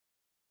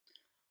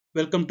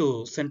Welcome to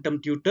Centum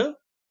Tutor.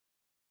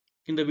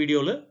 இந்த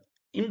வீடியோல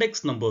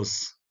index numbers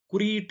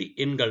குறியீட்டு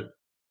எண்கள்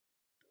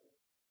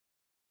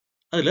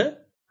அதுல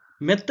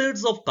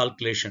மெத்தட்ஸ் ஆஃப்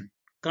கால்குலேஷன்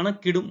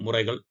கணக்கிடும்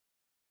முறைகள்.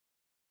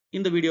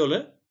 இந்த வீடியோல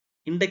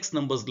இண்டெக்ஸ்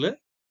நம்பர்ஸ்ல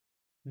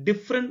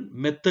டிஃப்ரெண்ட்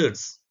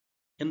மெத்தட்ஸ்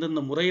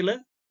எந்தெந்த முறையில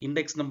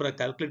இண்டெக்ஸ் நம்பரை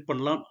கால்குலேட்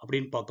பண்ணலாம்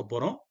அப்படின்னு பார்க்க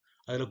போறோம்.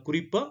 அதுல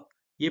குறிப்பா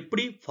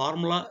எப்படி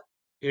ஃபார்முலா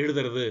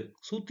எழுதுறது,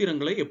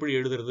 சூத்திரங்களை எப்படி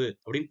எழுதுறது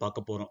அப்படின்னு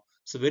பார்க்க போறோம்.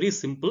 It's very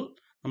simple.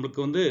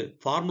 நம்மளுக்கு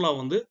ஃபார்முலா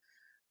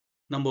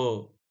நம்ம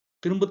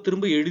திரும்ப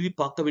திரும்ப எழுதி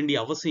பார்க்க வேண்டிய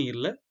அவசியம்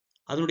இல்லை.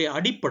 அதனுடைய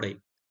அடிப்படை,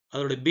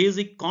 அதோட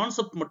பேசிக்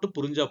கான்செப்ட் மட்டும்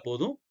புரிஞ்சா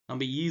போதும்,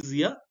 நம்ம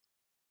ஈஸியா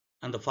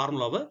அந்த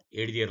ஃபார்முலாவை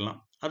எழுதிடலாம்.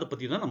 அதை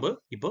பத்தி தான் நம்ம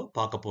இப்போ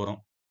பார்க்க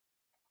போறோம்.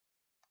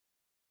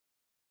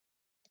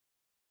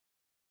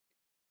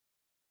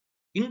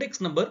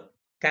 Index number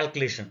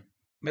calculation,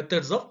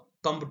 methods of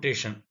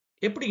computation.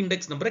 எப்படி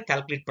இண்டெக்ஸ் நம்பரை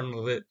கால்குலேட்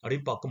பண்றது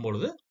அப்படின்னு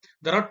பார்க்கும்பொழுது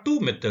there are two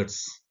methods.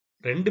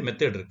 ரெண்டு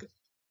மெத்தட் இருக்கு.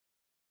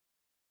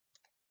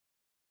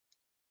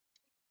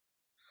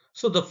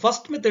 So the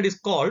first method is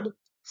called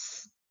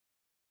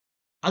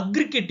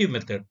aggregative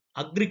method.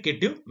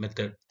 Aggregative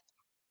method.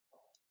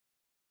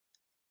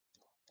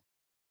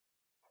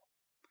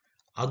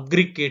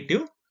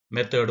 Aggregative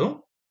method.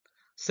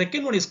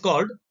 Second one is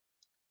called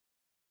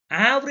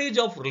average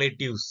of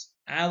relatives.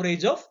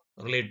 Average of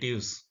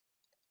relatives.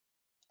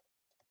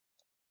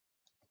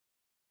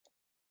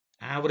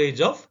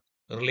 Average of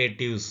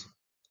relatives.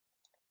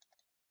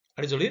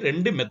 அப்படி சொல்லி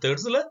ரெண்டு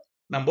மெத்தட்ஸ்ல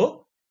நம்ம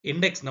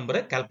index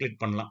நம்பரை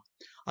calculate பண்ணலாம்.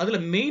 அதுல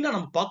மெயினா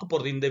நம்ம பார்க்க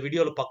போறது, இந்த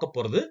வீடியோல பார்க்க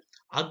போறது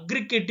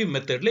அக்ரிகேட்டிவ்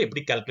மெத்தட்ல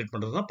எப்படி கால்குலேட்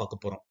பண்றதுதான்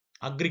பார்க்க போறோம்.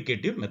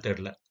 அக்ரிகேட்டிவ்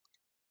மெத்தட்ல.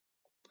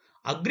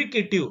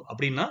 அக்ரிகேட்டிவ்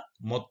அப்படின்னா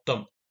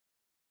மொத்தம்,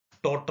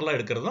 டோட்டலா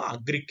எடுக்கிறது தான்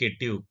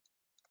அக்ரிகேட்டிவ்.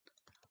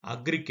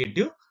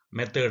 அக்ரிகேட்டிவ்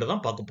மெத்தட்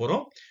தான் பார்க்க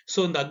போறோம். சோ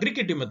இந்த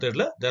அக்ரிகேட்டிவ்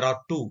மெத்தட்ல there are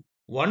two.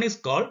 One is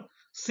called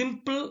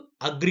simple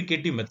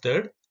aggregative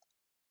method.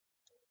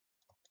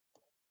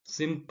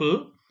 Simple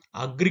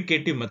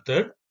aggregative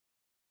method.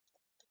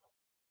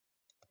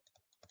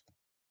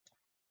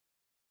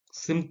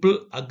 Simple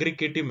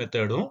aggregative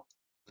method.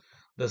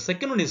 The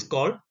second one is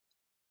called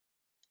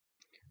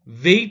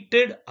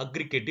weighted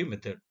aggregative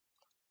method.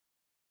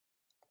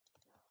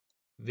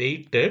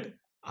 Weighted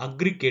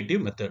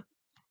aggregative method.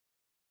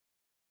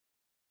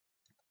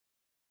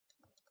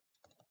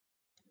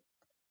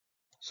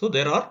 So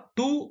there are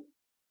two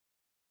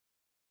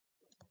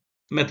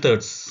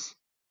methods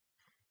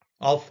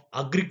of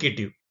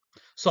aggregative.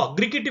 So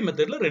aggregative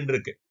methodல ரெண்டு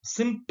இருக்கு.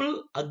 Simple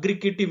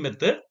aggregative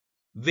method,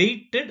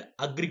 weighted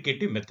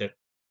aggregative method.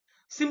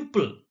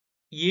 Simple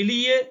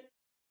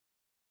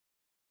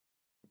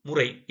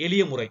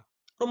எளிய முறை,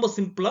 ரொம்ப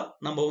சிம்பிளா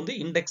நம்ம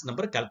index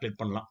நம்பரை calculate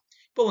பண்ணலாம்.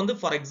 இப்போ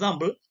for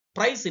example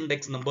price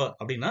index number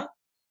அப்படின்னா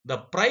the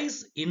price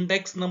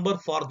index number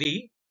for the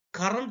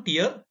current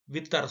year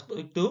with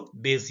respect to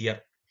base year.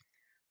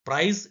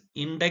 Price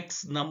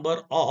index number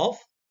of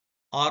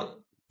or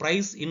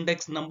price index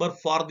number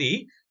for the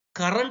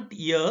current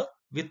year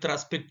with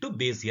respect to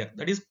base year,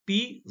 that is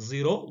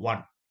P01.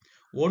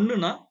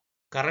 ஒண்ணுனா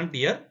current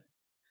year,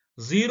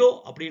 0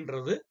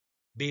 அப்படின்றது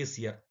base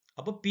year.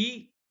 அப்போ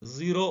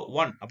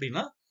P01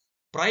 அப்படின்னா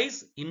price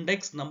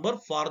index number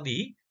for the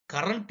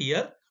current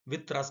year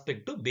with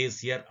respect to base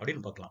year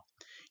அப்படின்னு பார்க்கலாம்.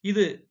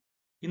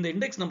 இந்த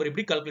index number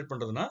எப்படி calculate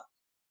பண்றதுன்னா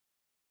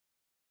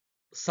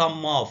sum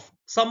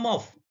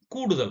of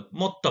கூடுதல்,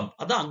 மொத்தம்,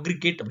 அதான்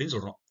அக்ரிகேட் அப்படின்னு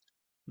சொல்றோம்.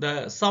 the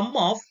sum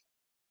of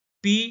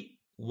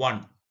P1,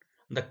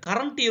 இந்த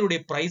கரண்ட் இயருடைய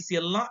பிரைஸ்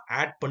எல்லாம்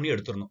ஆட் பண்ணி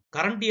எடுத்துடணும்.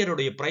 கரண்ட்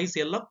இயருடைய பிரைஸ்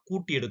எல்லாம்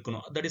கூட்டி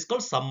எடுக்கணும். that is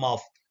called sum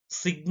of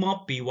sigma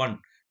P1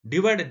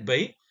 divided by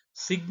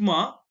sigma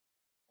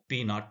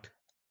P0.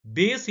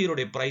 Base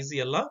இயருடைய price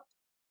எல்லாம்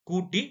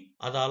கூட்டி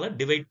அதால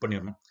டிவைட்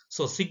பண்ணிடணும்.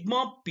 so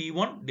sigma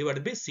P1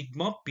 divided by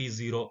sigma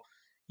P0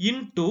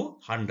 into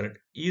 100.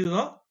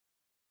 இதுதான்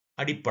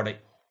அடிப்படை,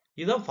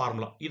 இதுதான்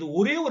ஃபார்முலா. இது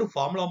ஒரே ஒரு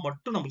ஃபார்முலா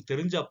மட்டும் நமக்கு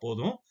தெரிஞ்சா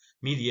போதும்,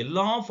 மீதி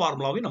எல்லா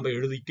ஃபார்முலாவையும் நம்ம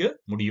எழுதிக்க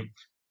முடியும்.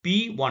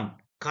 P1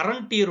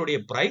 current இயருடைய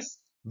price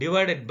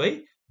divided by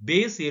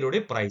base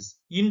இயருடைய price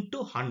into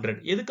 100.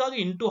 எதுக்காக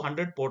இன்டு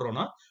 100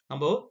 போடுறோம்னா,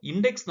 நம்ம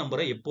இண்டெக்ஸ்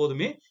நம்பரை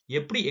எப்போதுமே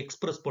எப்படி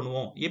எக்ஸ்பிரஸ்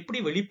பண்ணுவோம்,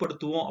 எப்படி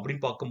வெளிப்படுத்துவோம்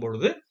அப்படின்னு பார்க்கும்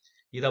பொழுது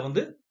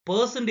இதை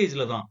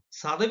பெர்சன்டேஜ்ல தான்,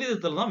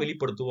 சதவீதத்துல தான்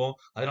வெளிப்படுத்துவோம்.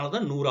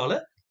 அதனாலதான் 100ஆல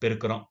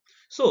பெருக்கிறோம்.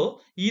 சோ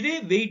இதே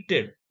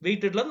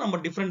வெயிட்டட்ல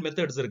நம்ம டிஃபரெண்ட்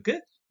மெத்தட்ஸ் இருக்கு.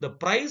 the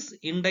price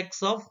index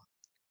of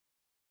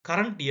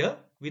current year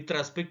with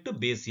respect to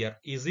base year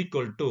is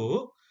equal to,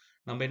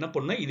 நம்ம என்ன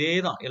பண்ணோம்,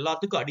 இதேதான்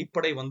எல்லாத்துக்கும்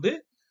அடிப்படை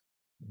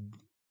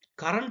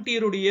current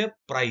year உடைய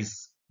price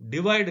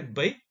divided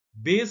by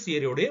base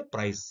year உடைய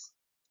price.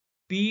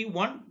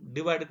 P1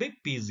 divided by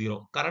P0.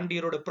 current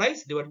year உடைய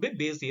price divided by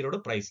base year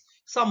உடைய price.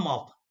 sum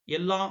of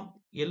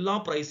எல்லா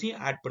பிரைஸையும்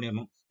ஆட்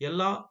பண்ணிடணும்,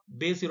 எல்லா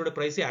பேஸ் இயரோட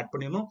பிரைஸையும் ஆட்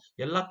பண்ணிடணும்,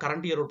 எல்லா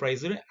கரண்ட் இயரோட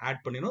பிரைஸையும்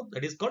ஆட் பண்ணிடணும்.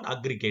 That is called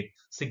aggregate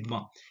sigma.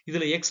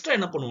 இதுல எக்ஸ்ட்ரா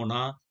என்ன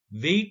பண்ணுவோம்னா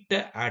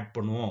வெயிட்ட ஆட்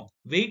பண்ணுவோம்.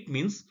 Wait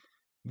means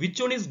which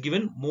one is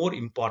given more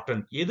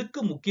important, எதுக்கு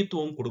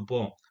முக்கியத்துவம்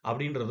கொடுப்போம்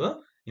அப்படின்றது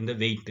இந்த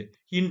வெயிட்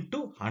இன்டு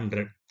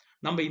 100.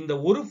 நம்ம இந்த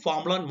ஒரு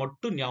ஃபார்முலா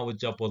மட்டும் ஞாபகம்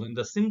வச்சா போதும்.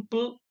 இந்த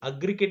சிம்பிள்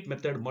அக்ரிகேட்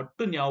மெத்தட்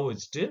மட்டும் ஞாபகம்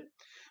வச்சுட்டு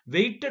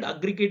வெயிட்டட்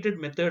அக்ரிகேட்டட்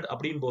மெத்தட்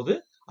அப்படின் போது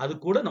அது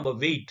கூட நம்ம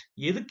வெயிட்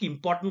எதுக்கு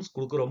இம்பார்ட்டன்ஸ்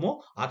கொடுக்குறோமோ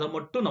அதை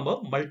மட்டும் நம்ம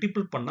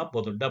மல்டிபிள் பண்ணா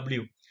போதும்.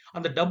 W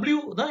அந்த W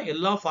தான்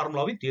எல்லா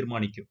ஃபார்முலாவையும்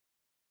தீர்மானிக்கும்.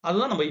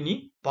 அதுதான் நம்ம இனி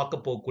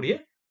பார்க்க போகக்கூடிய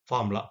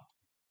ஃபார்முலா.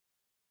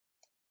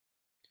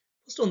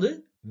 ஃபர்ஸ்ட் வந்து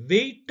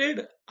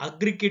வெயிட்டட்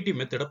அக்ரிகேட்டிவ்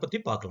மெத்தட பத்தி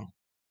பார்க்கலாம்.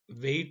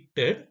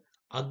 Weighted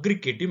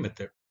aggregative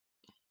method.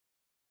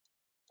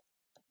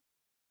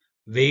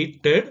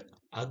 weighted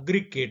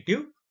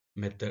aggregative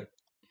method.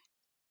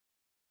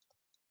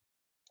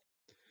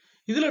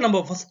 இதுல நம்ம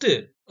ஃபர்ஸ்ட்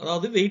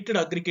அதாவது weighted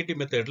aggregative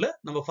methodல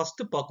நம்ம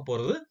ஃபர்ஸ்ட் பார்க்க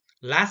போறது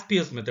last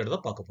year's method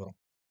தான் பார்க்க போறோம்.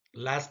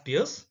 last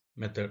year's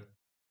method.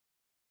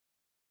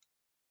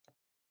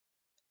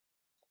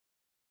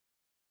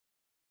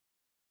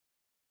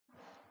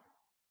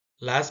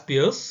 last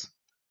year's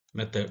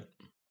method.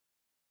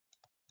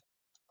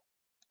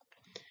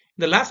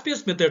 இந்த last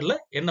year's methodல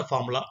என்ன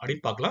ஃபார்முலா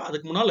அப்படின்னு பார்க்கலாம்.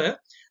 அதுக்கு முன்னால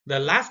இந்த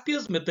last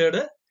year's method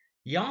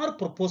யார்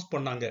ப்ரொபோஸ்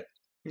பண்ணாங்க,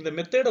 இந்த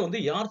மெத்தட வந்து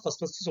யார்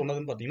ஃபர்ஸ்ட்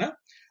சொன்னதுன்னு பாத்தீங்கன்னா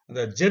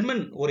அந்த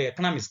ஜெர்மன் ஒரு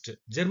எக்கனாமிஸ்ட்,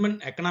 ஜெர்மன்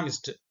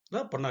எக்கனாமிஸ்ட்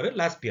தான் பண்ணாரு.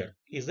 லாஸ்பியர்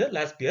இஸ் தி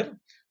லாஸ்பியர்.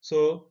 சோ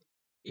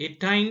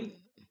எட்டைன்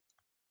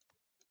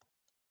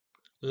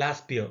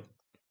லாஸ்பியர்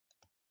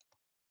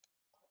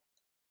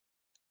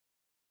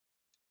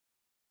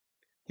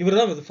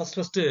இவர்தான்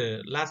ஃபர்ஸ்ட்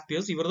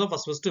லாஸ்பியர்ஸ் இவர்தான்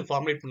ஃபர்ஸ்ட்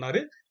ஃபார்முலேட்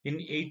பண்ணாரு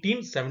இன்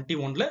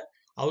 1871ல.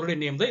 அவருடைய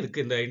நேம் தான்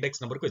இதுக்கு இந்த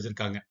இண்டெக்ஸ் நம்பருக்கு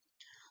வச்சிருக்காங்க.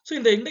 சோ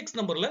இந்த இண்டெக்ஸ்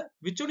நம்பர்ல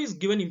which one is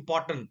given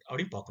important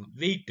அப்படின்னு பார்க்கணும்.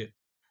 வெயிட்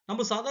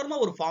நம்ம சாதாரண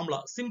ஒரு ஃபார்முலா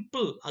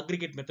சிம்பிள்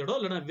அக்ரிகேட் மெத்தடோ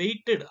இல்லைன்னா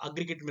வெயிட்டட்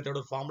அக்ரிகேட்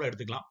மெத்தடோ ஃபார்முலா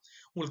எடுத்துக்கலாம்.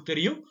 உங்களுக்கு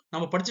தெரியும்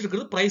நம்ம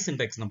படிச்சிருக்கிறது price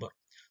index number.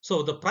 So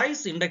the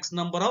price index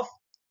number of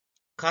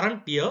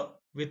current year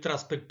with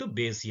respect to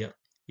base year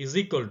is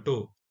equal to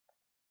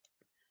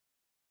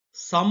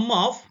some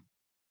of,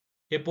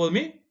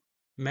 எப்போதுமே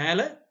மேல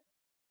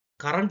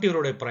கரண்ட்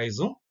இயரோட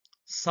பிரைஸும்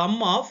சம்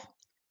ஆஃப்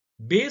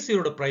பேஸ்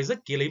இயரோட பிரைஸை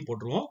கீழே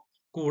போட்டுருவோம்,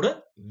 கூட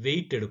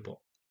வெயிட் எடுப்போம்.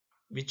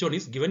 which one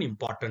is given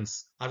importance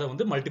அதை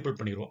வந்து multiple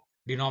பண்ணிடுவோம்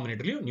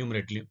டினாமினேட்டர்லயும்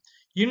நியூமரேட்டர்லயும்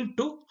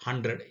into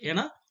 100.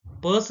 ஏன்னா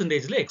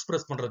பெர்சன்டேஜ்ல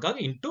எக்ஸ்பிரஸ் பண்றதுக்காக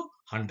இன்டு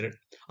 100.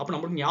 அப்ப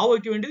நம்மளுக்கு ஞாபகம்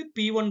வைக்க வேண்டியது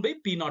P1 by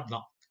P0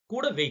 தான்,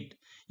 கூட வெயிட்.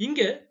 இங்க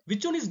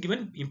which one is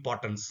given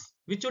importance,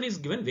 which one is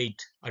given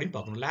weight அப்படின்னு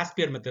பார்க்கணும். லாஸ்ட்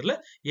இயர் மெத்தட்ல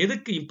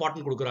எதுக்கு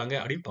இம்பார்ட்டன்ட் கொடுக்குறாங்க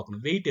அப்படின்னு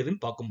பார்க்கணும். வெயிட்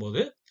எதுன்னு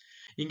பார்க்கும்போது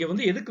இங்க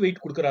வந்து எதுக்கு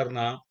வெயிட்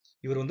கொடுக்குறாருன்னா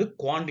இவர் வந்து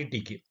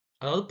குவான்டிட்டிக்கு,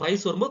 அதாவது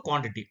பிரைஸ் வரும்போது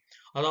குவான்டிட்டி,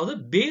 அதாவது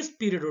பேஸ்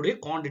பீரியடோட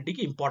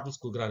குவான்டிட்டிக்கு இம்பார்ட்டன்ஸ்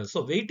கொடுக்குறாரு. So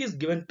wait is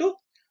given to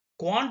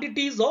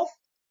quantities of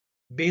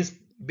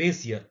base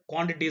year,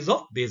 quantities of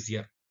base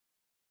year.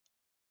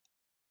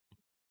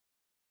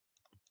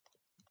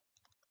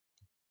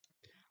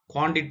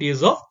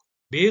 quantities of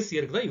base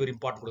year க்கு தான் இவர்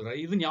இம்பார்ட்டன்ட்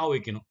கொடுக்குறாரு. இது ஞாபகம்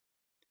வைக்கணும்,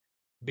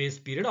 base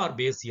period or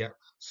base year.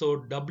 so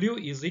W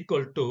is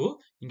equal to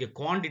இங்க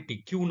quantity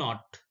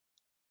Q0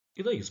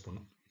 இதை யூஸ்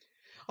பண்ணும்.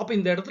 அப்ப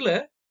இந்த இடத்துல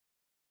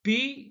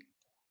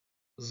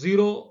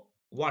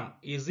P01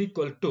 is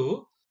equal to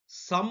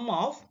sum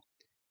of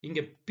இங்க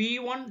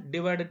P1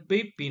 divided by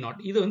P0.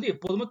 இது வந்து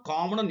எப்போதுமே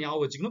காமனா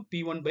ஞாபகம் வச்சுக்கணும்,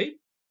 P1 by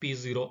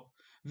P0.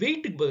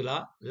 வெயிட்டுக்கு பதிலா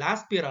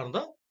லாஸ்ட் இயரா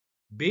இருந்தா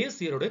பேஸ்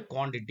இயரோட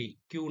குவான்டிட்டி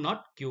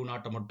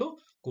Q0 மட்டும்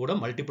கூட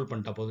மல்டிபிள்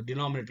பண்ணிட்டா போதும்.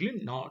 டினாமினேட்டர்லயும்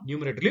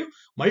நியூமரேட்டர்லயும்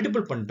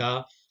மல்டிபிள் பண்ணிட்டா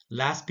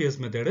லாஸ்ட் இயர்ஸ்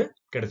மெத்தட்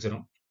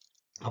கிடைச்சிடும்.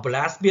 அப்ப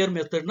லாஸ்ட் இயர்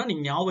மெத்தட்னா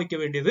நீங்க ஞாபகம் வைக்க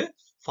வேண்டியது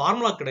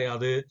ஃபார்முலா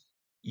கிடையாது,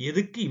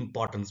 எதுக்கு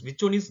importance,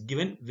 which one is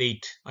given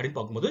weight அப்படின்னு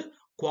பார்க்கும்போது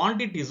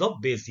quantities of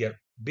base year,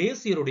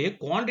 base இயருடைய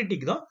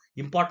குவான்டிட்டிக்கு தான்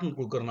இம்பார்ட்டன்ட்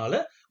கொடுக்கறதுனால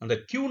அந்த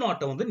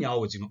Q0 வந்து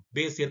ஞாபகம் வச்சுக்கணும்.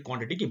 பேஸ் இயர்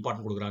குவான்டிட்டிக்கு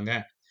இம்பார்ட்டன்ட் கொடுக்குறாங்க.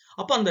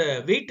 அப்ப அந்த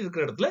வெயிட்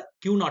இருக்கிற இடத்துல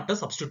Q0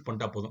 சப்ஸ்டிட்யூட்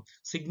பண்ணிட்டா போதும்.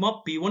 Sigma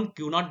P1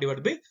 Q0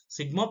 divide pi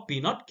sigma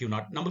P0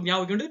 Q0. நமக்கு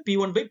ஞாபகம் வைக்க வேண்டியது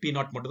P1 by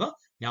P0 மட்டும் தான்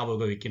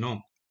ஞாபகம் வைக்கணும்.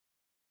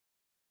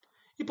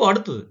 இப்போ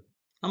அடுத்தது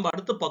நம்ம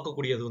அடுத்து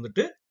பார்க்கக்கூடியது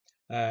வந்துட்டு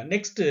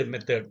நெக்ஸ்ட்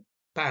மெத்தட்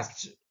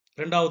பாஸ்ட்,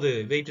 ரெண்டாவது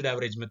weighted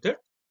average method.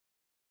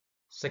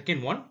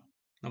 Second one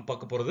நம்ம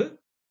பார்க்க போறது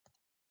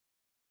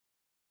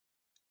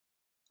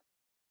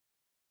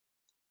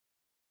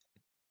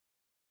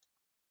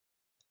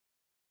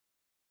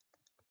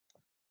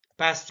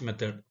past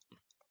method.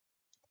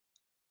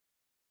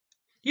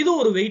 இது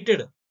ஒரு weighted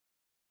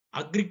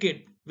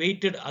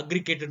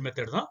aggregated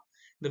method தான்.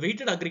 இந்த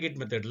weighted aggregate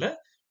methodல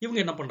இவங்க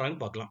என்ன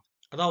பண்றாங்கன்னு பார்க்கலாம்.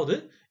 அதாவது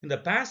இந்த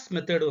past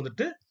method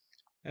வந்துட்டு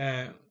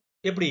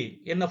எப்படி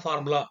என்ன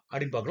ஃபார்முலா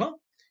அப்படின்னு பார்க்கலாம்.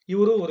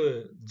 இவரு ஒரு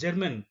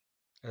ஜெர்மன்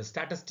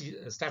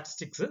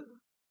ஸ்டாட்டிஸ்டிக்ஸ்,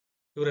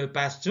 இவர்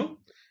பாஸ்டும்,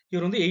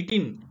 இவர் வந்து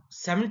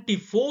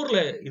 1874ல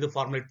இது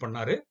ஃபார்முலேட்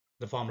பண்ணாரு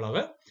இந்த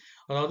ஃபார்முலாவை.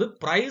 அதாவது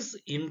price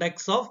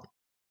index of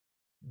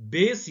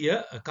base year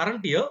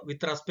current year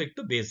with respect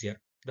to base year.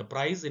 The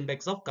price index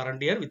of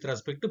current year with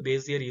respect to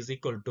base year is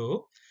equal to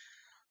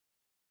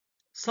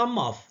sum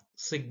of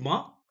sigma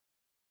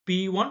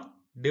P1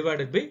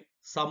 divided by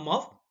sum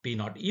of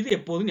P0. இது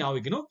எப்போதும் ஞாபகம்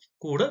வைக்கணும்,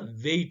 கூட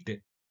weight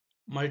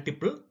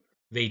multiple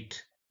weight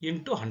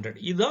into 100.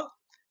 இதுதான்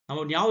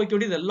நம்ம ஞாபகம் வைக்க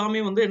வேண்டியது.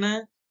 எல்லாமே வந்து என்ன,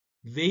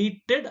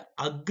 weighted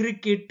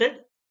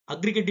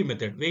aggregative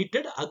method,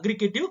 weighted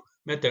aggregative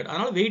method.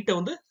 அதனால weight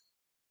வந்து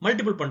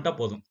மல்டிபிள் பண்ணிட்டா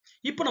போதும்.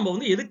 இப்போ நம்ம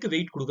வந்து எதுக்கு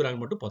வெயிட் கொடுக்குறாங்க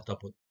மட்டும் பார்த்தா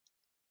போதும்.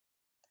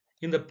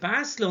 இந்த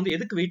பாஸ்ட்ல வந்து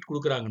எதுக்கு வெயிட்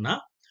கொடுக்குறாங்கன்னா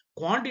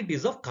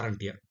quantities of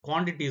current year.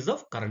 Quantities of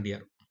current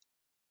year.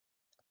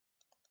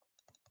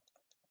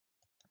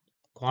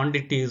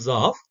 Quantities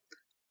of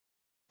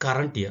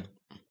current year.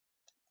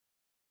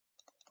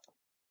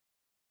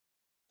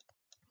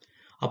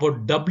 அப்போ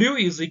W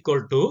is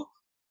equal to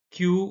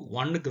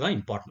Q1க்கு தான்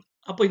important.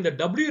 அப்போ இந்த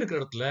W இருக்கிற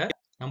இடத்துல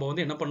நம்ம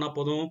வந்து என்ன பண்ணா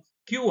போதும்,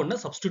 Q1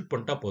 substitute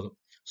பண்ணிட்டா போதும்.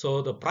 So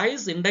the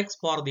price index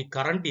for the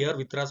current year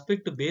with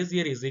respect to base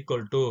year is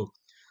equal to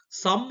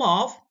sum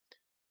of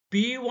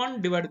P1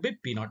 divided by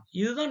P0.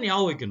 இதுதான்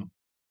ஞாபகம் வைக்கணும்.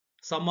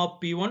 Sum of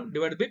P1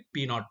 divided by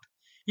P0.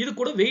 இது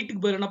கூட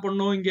வெயிட்டுக்கு பதில் என்ன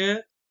பண்ணணும், இங்க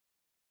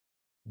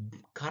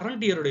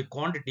current year உடைய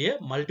quantity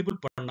multiple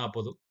பண்ணா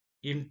போதும்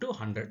into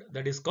 100.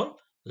 That is called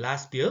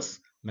last year's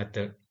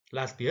method.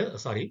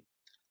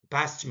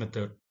 Past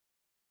method.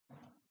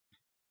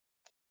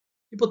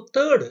 இப்போ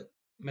third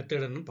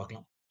method ன்னு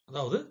பார்க்கலாம்.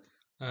 அதாவது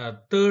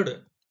third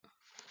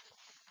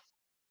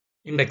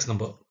index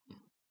number.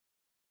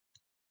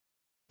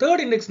 Third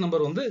index number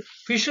வந்து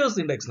Fisher's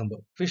index number.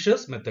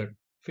 Fisher's method.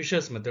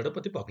 Fisher's method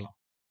பத்தி பார்க்கலாம்.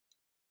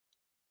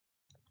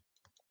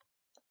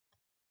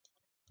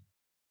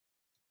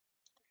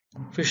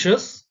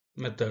 Fisher's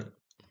method.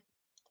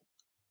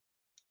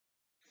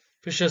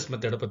 Fisher's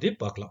method பத்தி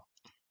பார்க்கலாம்.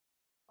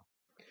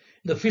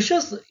 இந்த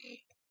Fisher's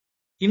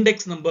index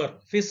number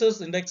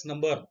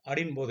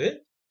அப்படின் போது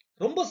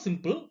ரொம்ப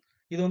சிம்பிள்.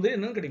 இது வந்து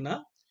என்னன்னு கேட்டீங்கன்னா,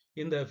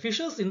 இந்த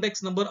Fisher's index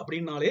number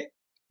அப்படின்னாலே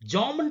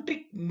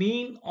geometric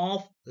mean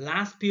of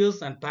last year's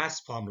and past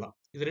formula.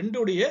 இது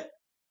ரெண்டுடைய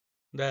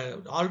இந்த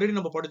ஆல்ரெடி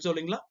நம்ம படிச்சோம்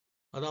இல்லைங்களா,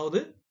 அதாவது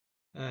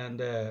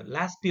இந்த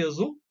லாஸ்ட்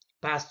இயர்ஸும்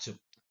பாஸ்டும்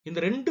இந்த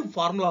ரெண்டு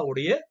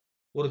ஃபார்முலாவுடைய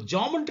ஒரு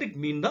ஜியோமெட்ரிக்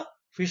மீன் தான்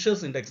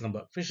Fisher's index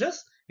number. Fisher's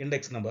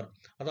index number.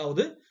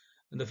 அதாவது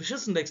இந்த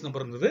Fisher's index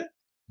numberங்கிறது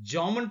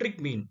geometric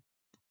mean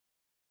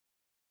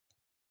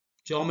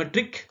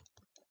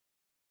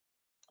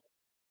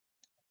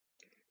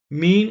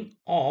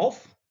of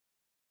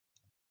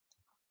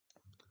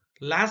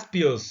last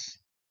year's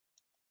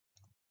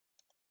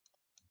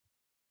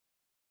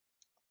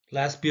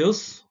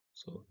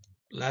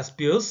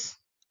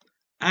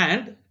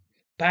and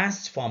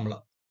past formula.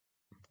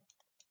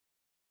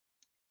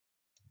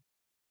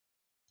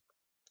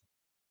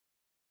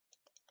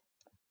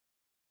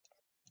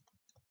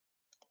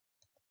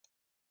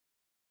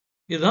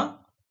 இதுதான்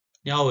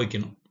ஞாபகம்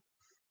வைக்கணும்.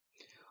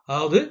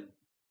 அதாவது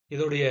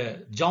இதோடைய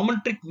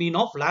geometric mean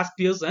of last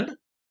year's and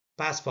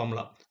past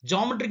formula.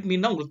 geometric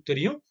mean தான் உங்களுக்கு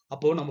தெரியும்.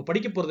 அப்போ நம்ம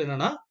படிக்க போறது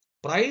என்னன்னா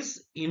price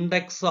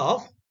index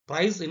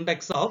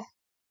of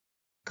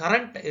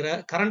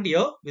current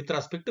year with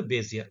respect to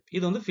base year.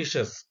 இது வந்து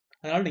Fisher's.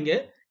 அதனால நீங்க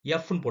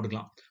F ன்னு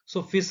போட்டுக்கலாம். So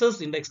Fisher's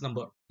index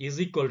number is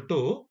equal to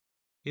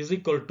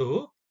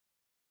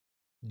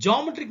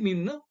geometric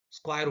mean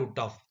square root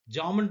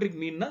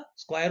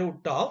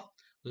of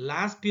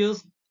last year's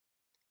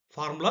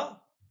formula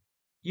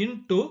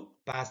into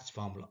past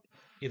formula.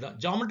 இதான்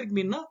geometric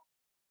mean.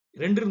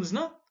 ரெண்டு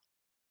இருந்துச்சுன்னா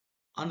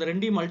அந்த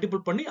ரெண்டையும்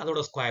மல்டிபிள் பண்ணி அதோட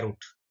ஸ்கொயர்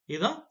ரூட்.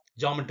 இதுதான்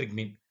geometric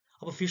mean.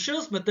 அப்போ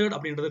Fisher's method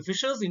அப்படின்றது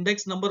Fisher's index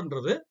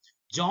numberன்றது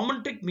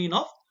geometric mean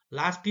of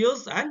last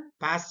year's and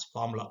past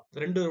formula.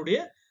 ரெண்டுடைய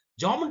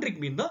geometric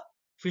mean தான்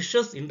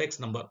Fisher's index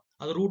number.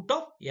 அது root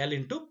of L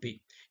into P.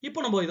 இப்போ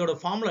நம்ம இதோட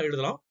ஃபார்முலா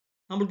எழுதலாம்.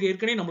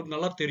 நம்மளுக்கு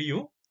நல்லா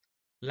தெரியும்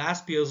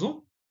லாஸ்ட் இயர்ஸும்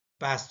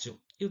பாஸ்டும்.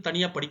 இது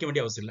தனியா படிக்க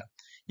வேண்டிய அவசியம் இல்லை.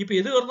 இப்போ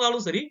எது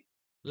இருந்தாலும் சரி,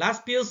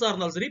 லாஸ்ட் இயர்ஸா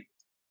இருந்தாலும் சரி,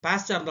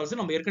 பாஸ்டா இருந்தாலும் சரி,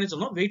 நம்ம ஏற்கனவே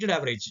சொன்னோம் வெயிட்டட்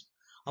ஆவரேஜ்.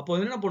 அப்போ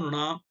என்ன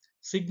பண்ணணும்னா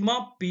sigma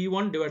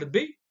P1 divided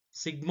pi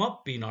sigma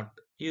P0.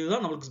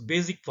 இதுதான் நம்மளுக்கு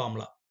பேசிக்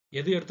ஃபார்முலா.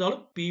 எது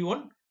எடுத்தாலும் P1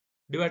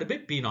 divided by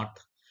P0.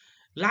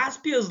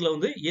 Last இயர்ஸ்ல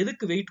வந்து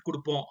எதுக்கு வெயிட்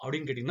கொடுப்போம்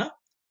அப்படின்னு கேட்டீங்கன்னா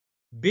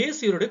பேஸ்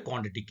இயரோட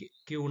குவான்டிட்டிக்கு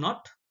Q0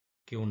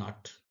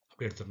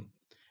 அப்படி எடுத்துடணும்.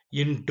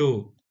 இன்டு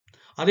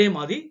அதே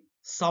மாதிரி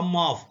சம்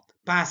ஆஃப்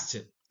பாஸ்ட்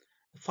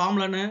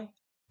ஃபார்முலா என்ன,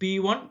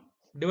 P1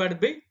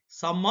 divided by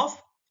some of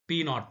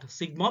P0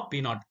 sigma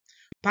P0.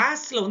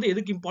 பாஸ்ட்ல வந்து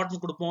எதுக்கு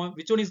இம்பார்ட்டன்ஸ் கொடுப்போம்,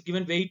 which one is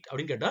given weight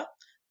அப்படின்னு கேட்டா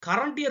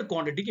கரண்ட் இயர்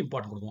குவான்டிட்டிக்கு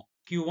இம்பார்ட்டன்ஸ் கொடுப்போம்.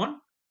 Q1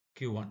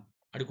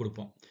 அப்படி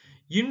கொடுப்போம்.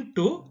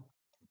 இன்டு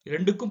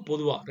ரெண்டுக்கும்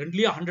பொதுவா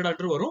ரெண்டுலயும்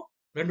 100 வரும்.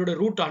 ரெண்டோட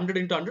ரூட் 100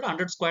 into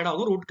 100 ஸ்கொயர்ட்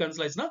ஆகும். ரூட்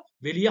கேன்சல் ஆயிடுச்சுன்னா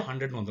வெளியே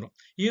 100 வந்துடும்.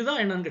 இதுதான்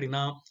என்னன்னு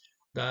கேட்டீங்கன்னா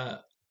the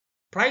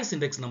price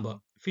index number,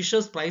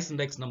 Fisher's price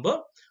index number.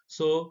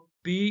 So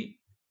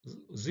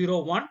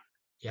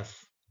P01F.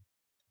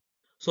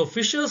 So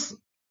Fisher's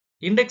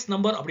index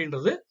number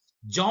அப்படின்றது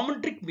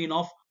geometric mean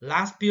of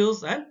last year's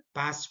and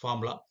past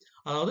formula.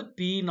 அதாவது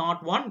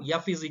P01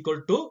 F is equal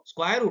to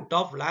square root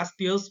of last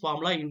year's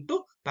formula into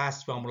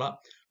past formula.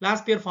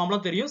 last year formula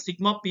தெரியும்,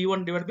 sigma P1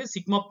 divided by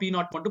sigma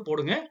P0 மட்டும்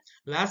போடுங்க.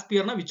 last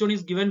yearனா which one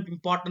is given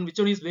important, which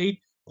one is weight,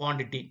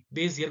 quantity,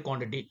 base year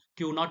quantity,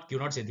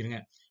 Q0 சேர்த்திருங்க.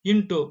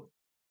 into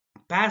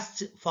past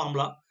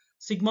formula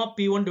sigma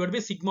P1 divided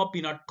by sigma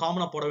P0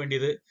 காமனா போட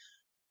வேண்டியது.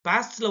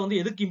 pastல வந்து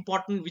எதுக்கு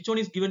important, which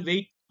one is given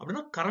weight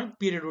அப்படின்னா current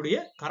period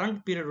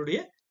உடைய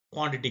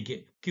குவான்டிட்டிக்கு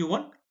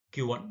Q1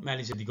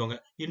 மேலே சேர்த்திக்கோங்க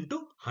into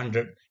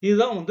 100.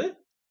 இதுதான் வந்து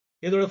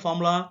இதோட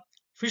ஃபார்முலா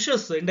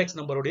Fisher's index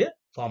number உடைய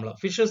formula.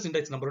 Fisher's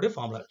index நம்பருடைய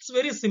formula. It's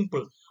very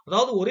simple.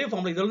 அதாவது ஒரே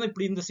ஃபார்முலா. இதெல்லாம்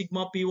இப்படி இந்த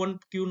sigma P1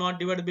 Q0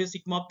 divide pi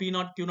sigma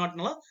P0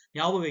 Q0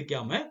 ஞாபகம்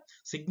வைக்காம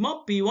sigma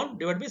P1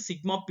 divide pi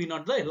sigma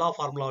P0 தான் எல்லா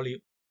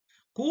ஃபார்முலாவிலையும்.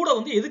 கூட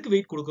வந்து எதுக்கு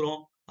வெயிட்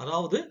கொடுக்குறோம்?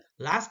 அதாவது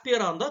லாஸ்ட்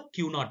இயரா இருந்தா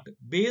Q0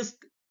 பேஸ்,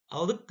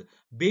 அதாவது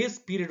பேஸ்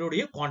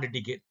பீரியடோடைய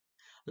குவான்டிட்டிக்கு.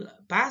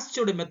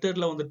 பாஸ்டோட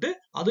மெத்தட்ல வந்துட்டு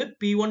அது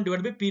P1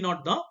 டிவைட் பை P0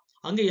 தான்.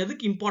 அங்க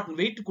எதுக்கு இம்பார்ட்டன்ட்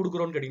வெயிட்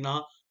கொடுக்குறோம்னு கேட்டீங்கன்னா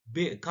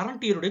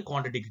கரண்ட் இயருடைய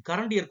குவான்டிட்டிக்கு,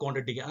 கரண்ட் இயர்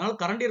குவான்டிட்டிக்கு. அதனால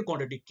கரண்ட் இயர்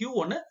குவான்டிட்டி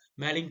Q1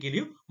 மேலையும்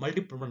கீழையும்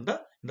மல்டிபிள் பண்ணிட்டா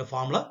இந்த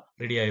ஃபார்முலா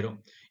ரெடி ஆயிரும்.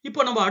 இப்போ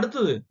நம்ம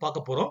அடுத்தது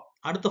பார்க்க போறோம்.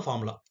 அடுத்த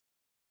ஃபார்முலா.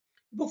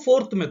 இப்போ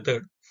ஃபோர்த்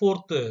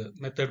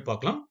மெத்தட்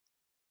பார்க்கலாம்.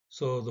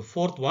 So the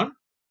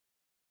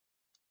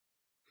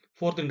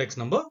fourth index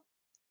number,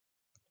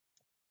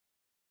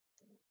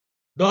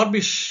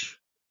 Darvish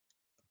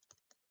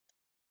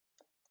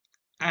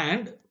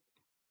and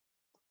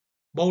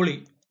Bowley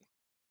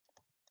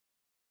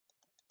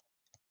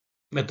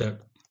method.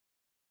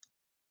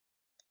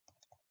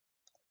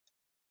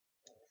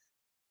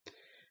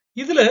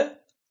 இதுல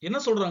என்ன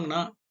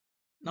சொல்றாங்கன்னா,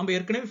 நம்ம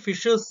ஏற்கனவே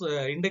ஃபிஷர்ஸ்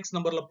இண்டெக்ஸ்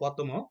நம்பர்ல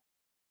பார்த்தோமோ,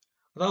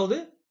 அதாவது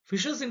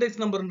Fisher's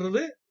index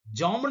நம்பர்ன்றது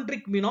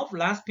geometric mean of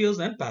last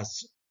years and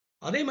past.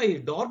 அதே மாதிரி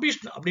டார்பிஷ்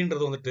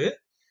அப்படின்றது வந்துட்டு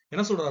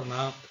என்ன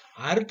சொல்றாருன்னா,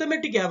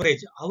 அரித்தமெட்டிக்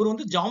ஆவரேஜ். அவர்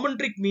வந்து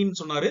ஜியோமெட்ரிக் மீன்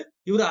சொன்னாரு,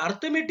 இவர்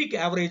arithmetic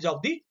average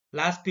of the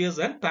last years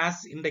and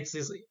past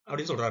indexes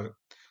அப்படின்னு சொல்றாரு.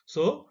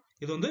 சோ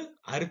இது வந்து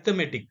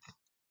arithmetic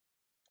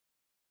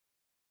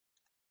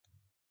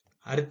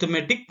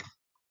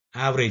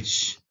average,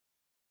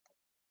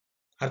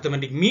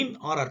 arithmetic mean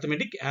or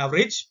arithmetic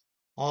average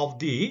of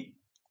the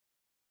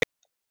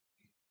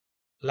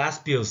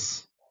last years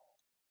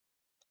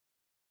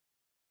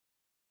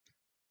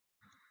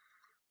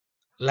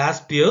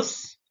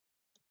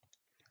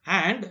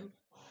and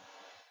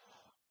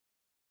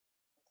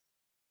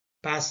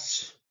past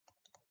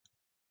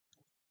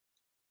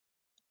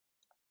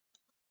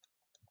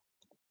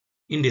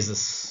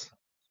indices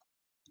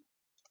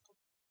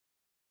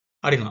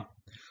அப்படினா.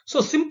 சோ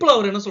சிம்பிளா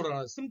அவர் என்ன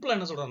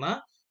சொல்றாருன்னா,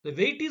 the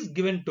weight is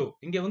given to,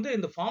 இங்க வந்து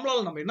இந்த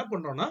ஃபார்முலால நம்ம என்ன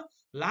பண்றோம்னா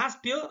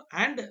லாஸ்ட் இயர்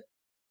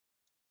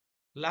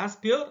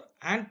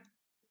அண்ட்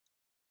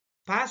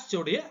பாஸ்ட்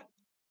உடைய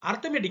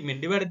arithmetic mean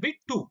divided by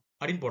 2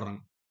 அப்படினு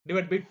போடுறாங்க.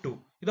 divided by 2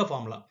 இத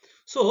ஃபார்முலா.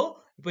 சோ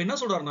இப்போ என்ன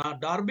சொல்றாருன்னா,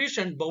 டார்பிஷ்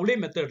அண்ட் பவுலே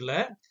மெத்தட்ல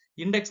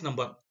இண்டெக்ஸ்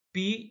நம்பர்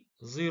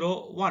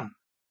P01,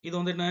 இது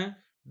வந்து என்ன,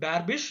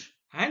 டார்பிஷ்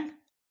அண்ட்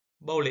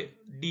பவுலே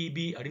DB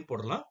அப்படினு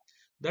போடலாம்.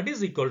 that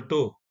is equal to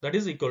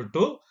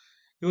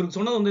இவருக்கு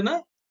சொன்னது வந்து என்ன,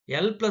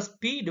 L plus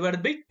P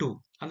divided by 2.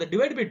 அந்த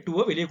divided by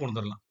 2 வெளியே கொண்டு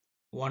வரலாம்.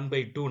 1 by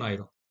 2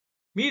 ஆயிரும்.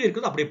 மீதி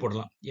இருக்குது அப்படியே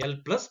போடலாம். L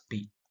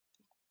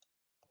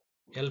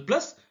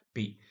plus P.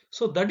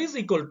 So that is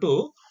equal to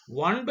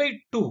 1 by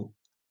 2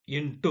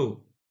 into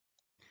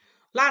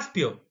last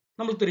year.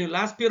 நமக்கு தெரியும்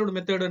லாஸ்ட் இயரோட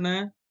மெத்தட் என்ன,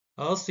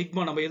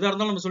 சிக்மா. நம்ம எதா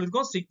இருந்தாலும் நம்ம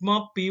சொல்லிருக்கோம் sigma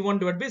P1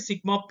 divided by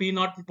sigma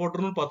P0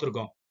 போட்டுறணும்னு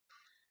பார்த்திருக்கோம்.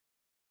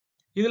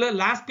 இதுல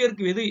லாஸ்ட்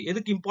இயருக்கு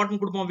எதுக்கு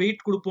இம்பார்ட்டன்ட் கொடுப்போம்,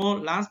 வெயிட் கொடுப்போம்.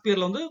 லாஸ்ட்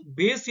இயர்ல வந்து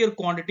பேஸ் இயர்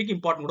குவான்டிட்டிக்கு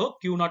இம்பார்ட்டன்ட் கொடுப்போம்.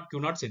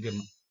 Q0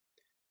 சேர்த்திடணும்.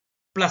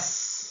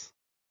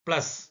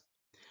 பிளஸ்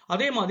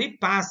அதே மாதிரி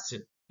பாஸ்ட்,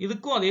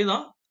 இதுக்கும் அதே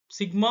தான்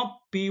sigma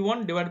P1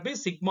 divide pi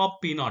sigma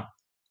P0.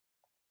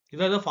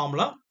 இதான்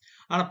ஃபார்முலா.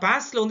 ஆனா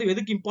பாஸ்ட்ல வந்து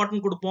எதுக்கு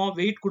இம்பார்ட்டன்ட் கொடுப்போம்,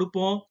 வெயிட்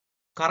கொடுப்போம்,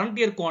 கரண்ட்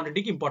இயர்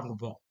குவான்டிட்டிக்கு இம்பார்ட்டன்ட்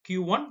கொடுப்போம்.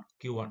 Q1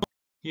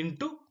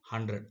 into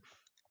 100.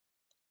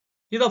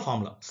 இதான்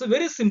ஃபார்முலா. So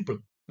very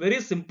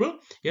simple.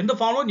 எந்த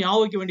ஃபார்முலா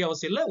ஞாபகம் வைக்க வேண்டிய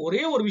அவசியம் இல்ல.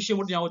 ஒரே ஒரு விஷயம்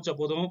மட்டும் ஞாபகம் வச்சா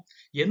போதும்.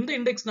 எந்த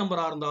இண்டெக்ஸ்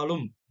நம்பரா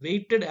இருந்தாலும்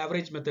வெயிட்டட்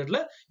ஆவரேஜ் மெத்தட்ல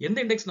எந்த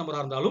இண்டெக்ஸ்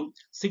நம்பரா இருந்தாலும்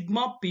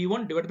sigma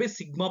P1 divide pi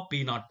sigma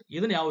P0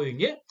 இது ஞாபகம்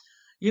வைங்க.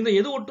 இந்த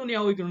எது ஒட்டும்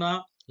ஞாபகம் வைக்கணும்னா,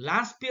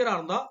 லாஸ்ட் இயரா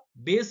இருந்தா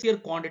base year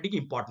குவான்டிட்டிக்கு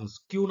importance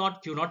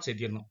Q0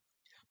 சேர்த்திடணும்.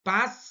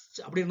 Past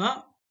அப்படின்னா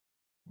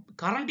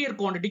கரண்ட் இயர்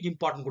குவான்டிட்டிக்கு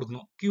இம்பார்ட்டன்ட்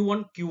கொடுக்கணும்.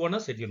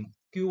 Q1 சேர்த்திடணும்.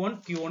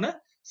 Q1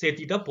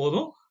 சேர்த்திட்டா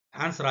போதும்,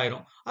 ஆன்சர்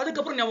ஆயிரும்.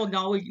 அதுக்கப்புறம்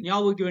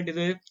ஞாபகம் வைக்க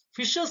வேண்டியது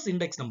ஃபிஷர்ஸ்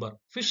இண்டெக்ஸ்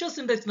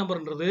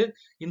நம்பர்ன்றது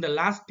இந்த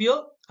லாஸ்ட்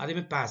இயர் அதே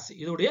மாதிரி பாஸ்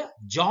இதோடைய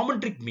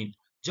ஜியோமெட்ரிக் மீன்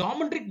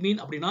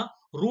அப்படின்னா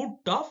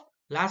root of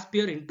last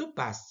year into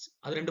pass.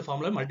 அது ரெண்டு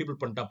ஃபார்முலா மல்டிபிள்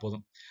பண்ணிட்டா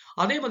போதும்.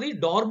 அதே மாதிரி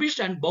டார்பிஷ்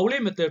அண்ட் பவுலே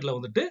மெத்தட்ல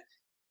வந்துட்டு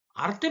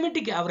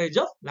arithmetic average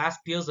of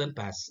last years and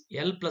past,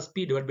 L plus P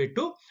divided by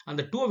 2.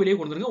 அந்த 2 வெளியே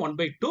கொண்டு வந்துருங்க. 1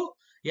 by 2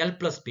 L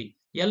plus P.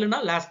 L னா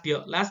லாஸ்ட்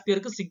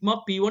இயருக்கு sigma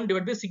P1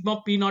 divided by sigma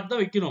P0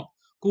 தான் வைக்கணும்.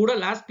 கூட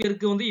லாஸ்ட்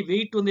இயருக்கு வந்து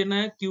வெயிட் வந்து என்ன,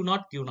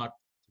 Q0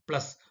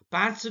 பிளஸ்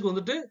பாஸ்ட்க்கு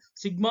வந்துட்டு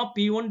sigma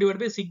P1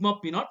 divided by sigma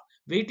P0.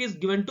 Wait is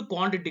given to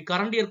quantity,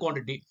 current year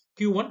quantity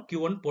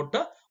Q1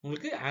 போட்டா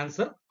உங்களுக்கு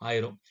ஆன்சர்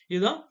ஆயிரும்.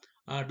 இதுதான்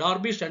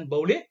டார்பிஷ் அண்ட்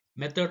பவுலே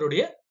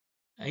மெத்தடோடைய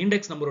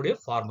இண்டெக்ஸ் நம்பருடைய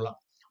ஃபார்முலா.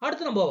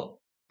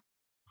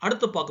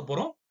 அடுத்து பார்க்க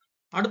போறோம்.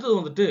 அடுத்தது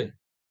வந்துட்டு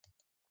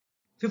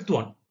ஃபிஃப்த்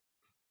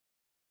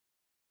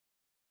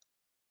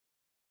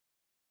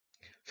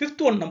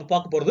ஒன் நம்ம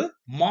பார்க்க போறது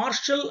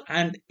marshal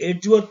and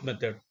எட்ஜ்வொர்த்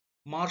method.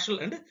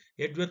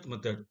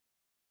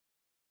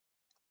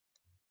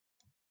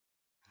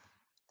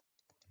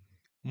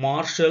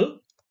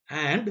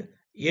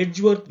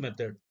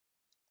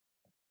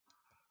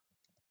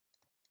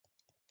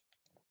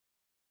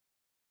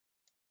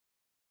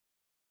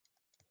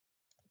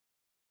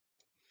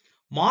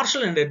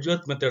 Marshal and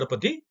எட்ஜ்வர்த் மெத்தட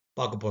பத்தி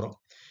பார்க்க போறோம்.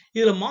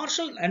 இதுல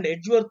மார்ஷல் அண்ட்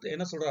எட்ஜ்வர்த்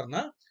என்ன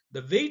சொல்றாருன்னா,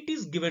 the weight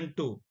is given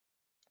to,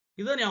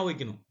 இதை ஞாபகம்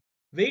வைக்கணும்,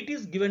 weight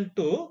is given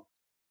to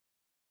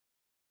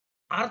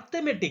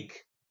arithmetic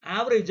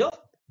average of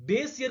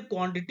base year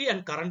quantity and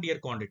current year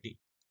quantity,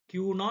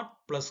 Q0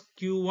 plus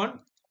Q1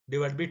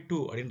 divided by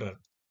 2 அப்படின்றார்.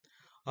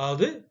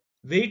 அதாவது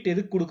weight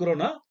எதுக்கு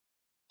கொடுக்கிறோம்னா,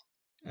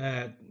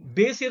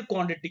 பேஸ் இயர்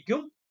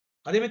குவான்டிட்டிக்கும்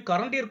அதே மாதிரி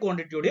கரண்ட் இயர்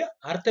குவான்டிட்டியோட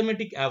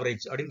அரித்மெட்டிக்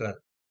ஆவரேஜ் அப்படின்றார்.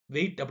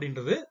 Wait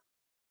அப்படின்றது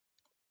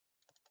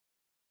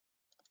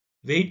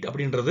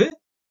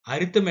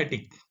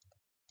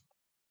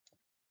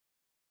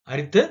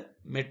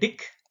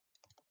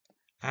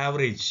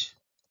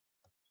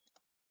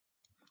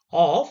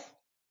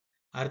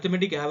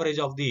arithmetic average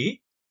of the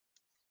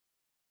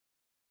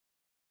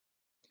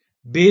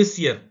base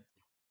year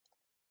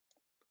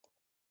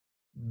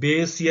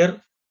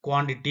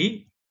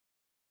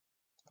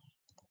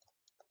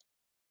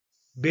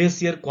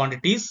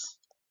quantities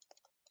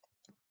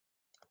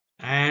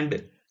and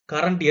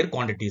current year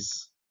quantities.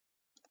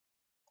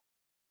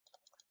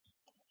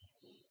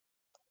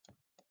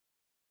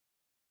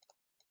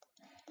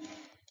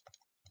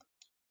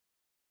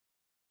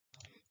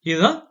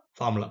 இதுதான்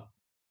formula.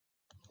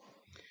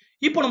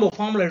 இப்போ நம்ம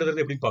ஃபார்முலா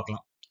எழுதுறது எப்படி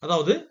பார்க்கலாம்.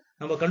 அதாவது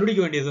நம்ம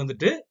கண்டுபிடிக்க வேண்டியது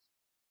வந்துட்டு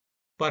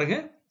பாருங்க,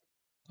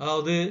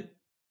 அதாவது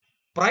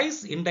price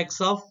index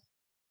of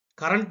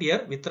current year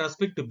with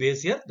respect to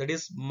base year, that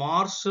is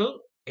Marshall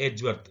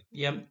Edgeworth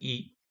ME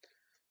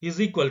is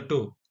equal to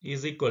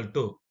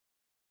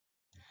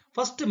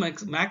first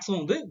maximum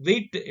வந்து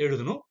weight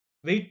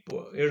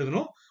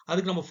எழுதணும்.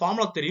 அதுக்கு நம்ம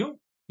ஃபார்முலா தெரியும்.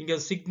 இங்க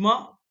sigma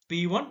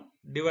P1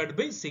 divided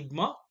by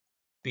sigma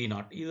P0,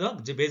 இதுதான்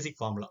பேசிக்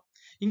ஃபார்முலா.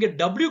 இங்க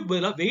W க்கு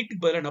பதிலா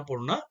வெயிட்டுக்கு பதிலா என்ன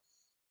போடணும்னா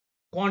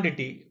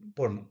குவாண்டிட்டி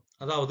போடணும்.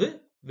 அதாவது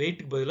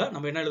வெயிட்டுக்கு பதிலா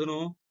நம்ம என்ன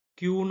எழுதணும்,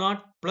 Q0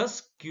 plus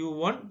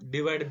Q1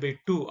 divided by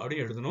 2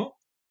 அப்படின்னு எழுதணும்.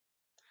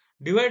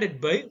 divided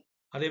by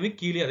அதே மாதிரி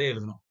கீழே அதே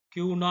எழுதணும்,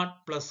 Q0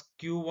 plus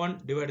Q1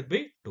 divided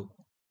by 2,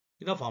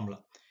 இதான் ஃபார்முலா,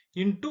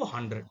 into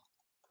 100.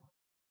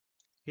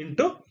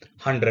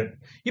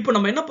 இப்போ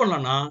நம்ம என்ன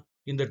பண்ணலாம்னா,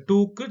 இந்த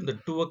 2க்கு இந்த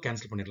 2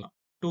 கேன்சல் பண்ணிடலாம்.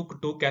 2க்கு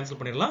 2 கேன்சல்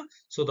பண்ணிடலாம்.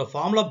 So the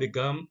formula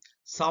become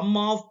sum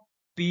of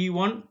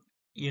P1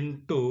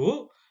 into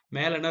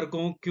மேல என்ன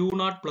இருக்கும்,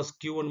 Q0 plus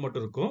Q1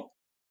 மட்டும் இருக்கும்,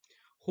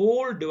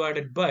 whole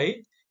divided by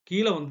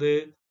கீழே வந்து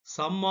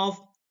sum of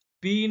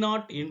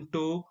P0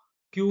 into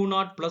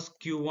Q0 plus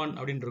Q1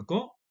 அப்படின்னு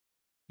இருக்கும்,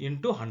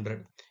 into 100.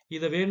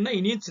 இதை வேணும்னா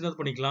இனியும் சின்னது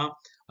பண்ணிக்கலாம்.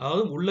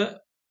 அதாவது உள்ள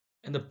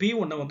இந்த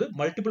P1 வந்து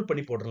மல்டிபிள்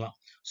பண்ணி போடலாம்.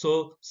 So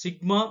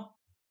சிக்மா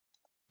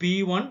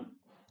P1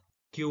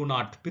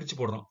 Q0 பிரிச்சு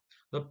போடுறோம்.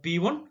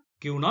 P1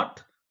 Q0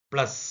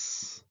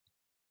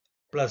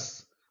 plus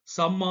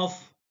sum of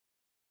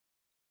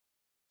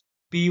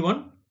P1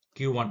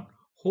 Q1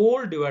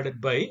 whole divided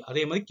by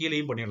அதே மாதிரி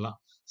கீழையும் பண்ணிடலாம்,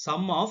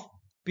 sum of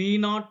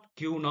P0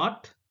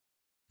 Q0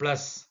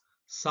 plus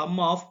sum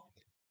of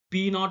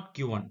P0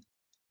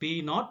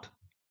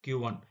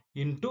 Q1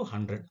 into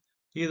 100.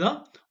 இதுதான்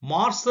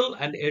மார்ஷல்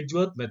அண்ட்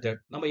எட்ஜ்வர்த் மெத்தட்.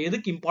 நம்ம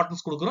எதுக்கு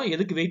இம்பார்ட்டன்ஸ் கொடுக்கிறோம்,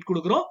 எதுக்கு வெயிட்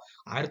கொடுக்கிறோம்,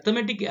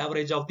 arithmetic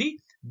average of the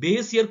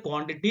base year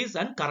quantities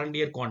and current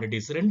year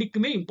quantities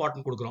ரெண்டுக்குமே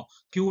இம்பார்ட்டன்ட் கொடுக்கிறோம்.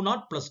 Q0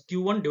 plus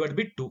Q1 divided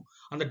by 2,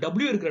 அந்த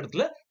W இருக்கிற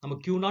இடத்துல நம்ம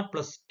Q0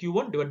 plus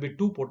Q1 divided by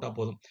 2 போட்டா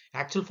போதும்.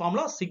 Actual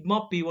formula sigma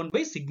P1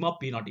 by sigma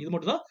P0. இது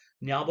மட்டும் தான்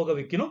ஞாபகம்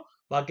வைக்கணும்.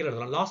 பாக்கி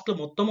எழுதலாம். லாஸ்ட்ல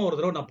மொத்தமா ஒரு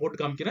தடவை நான் போட்டு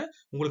காமிக்கிறேன்,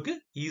 உங்களுக்கு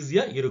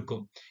ஈஸியா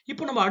இருக்கும்.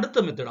 இப்போ நம்ம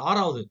அடுத்த மெத்தட்,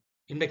 6வது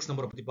இண்டெக்ஸ்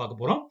நம்பரை பத்தி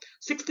பார்க்க போறோம்.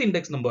 6th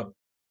இண்டெக்ஸ் நம்பர்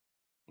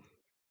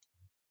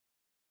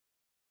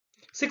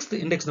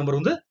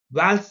வந்து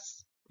வால்ஸ்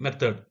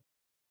மெத்தட்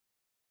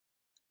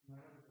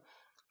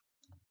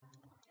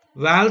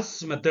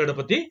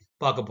பத்தி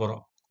பார்க்க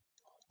போறோம்.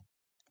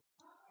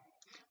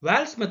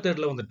 வால்ஸ்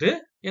மெத்தட்ல வந்துட்டு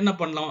என்ன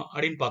பண்ணலாம்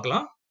அப்படின்னு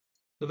பார்க்கலாம்.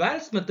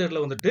 வால்ஸ்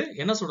மெத்தட்ல வந்துட்டு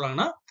என்ன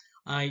சொல்றாங்கன்னா,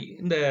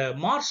 இந்த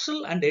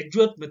marshal and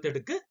எட்ஜ்வர்த்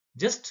மெத்தடுக்கு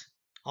just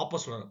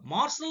opposite.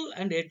 Marshal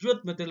and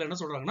எட்ஜ்வர்த் மெத்தட்ல என்ன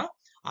சொல்றாங்கன்னா,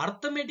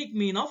 அரித்மெட்டிக்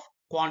மீன் ஆஃப்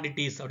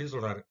குவான்டிட்டிஸ் அப்படின்னு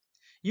சொல்றாரு.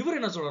 இவர்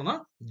என்ன சொல்றாருன்னா,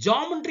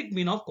 geometric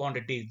mean of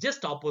quantity,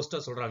 just ஆப்போசிட்டா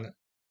சொல்றாங்க,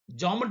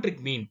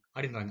 ஜியோமெட்ரிக் மீன்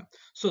அப்படின்றாங்க.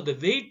 So the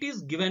weight is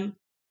given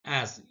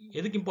as,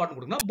 எதுக்கு இம்பார்ட்டன்ட்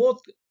கொடுக்கணும், both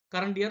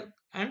current year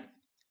and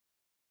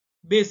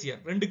base year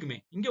ரெண்டுக்குமே.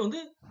 இங்க வந்து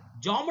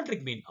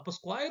ஜியோமெட்ரிக் மீன், அப்ப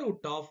square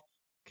root of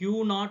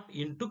Q0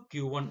 into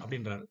Q1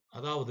 அப்படின்றாரு.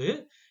 அதாவது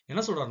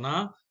என்ன சொல்றாருன்னா,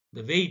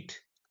 the weight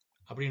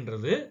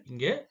அப்படின்றது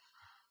இங்க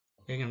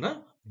எங்கன்னா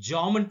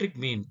geometric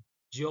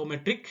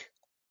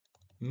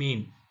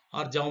mean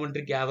or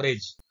geometric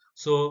average.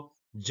 So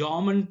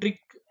geometric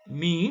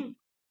mean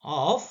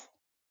of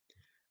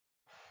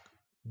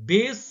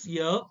base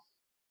year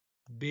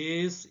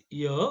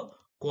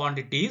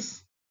quantities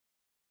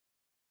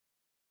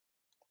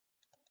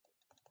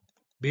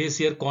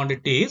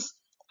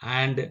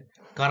and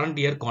current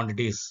year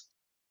quantities.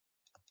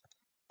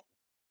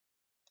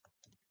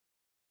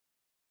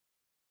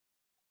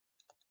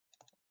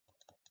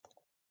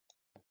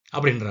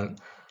 அப்படின்றாரு.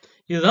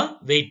 இதுதான்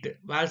weight.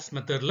 வால்ஸ்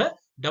மெத்தட்ல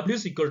W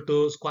is equal to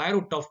square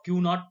root of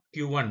Q0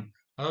 Q1.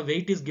 அதாவது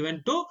weight is given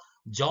to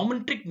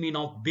geometric mean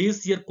of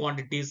base year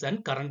quantities and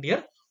current year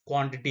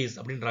quantities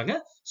அப்படின்றாங்க.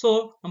 So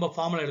நம்ம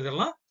formula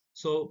எழுதிடலாம்.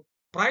 So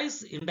price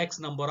index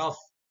number of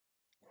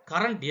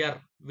current year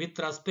with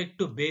respect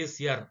to base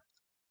year,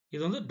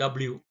 இது வந்து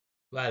W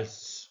vals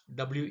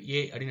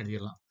WA அப்படின்னு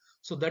எழுதிடலாம்.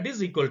 So that is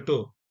equal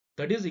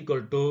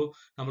to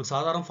நமக்கு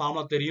சாதாரண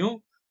formula தெரியும்.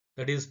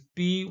 That is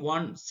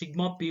P1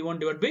 sigma P1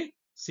 divided by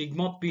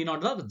sigma P0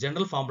 தான்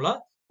general formula.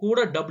 கூட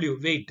W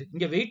weight,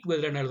 இங்க weight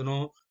பதிலா என்ன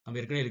எழுதணும், நம்ம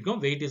ஏற்கனவே இருக்கோம்.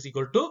 weight is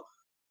equal to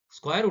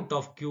square root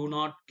of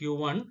Q0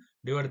 Q1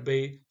 divided by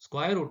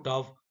square root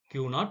of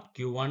Q0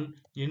 Q1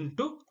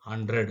 into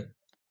 100.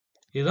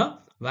 இதுதான்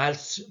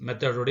Waals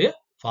மெத்தடுடைய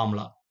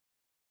formula.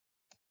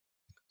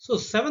 So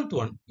seventh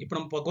one, இப்போ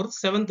நம்ம பார்க்க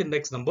போறது seventh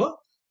index number,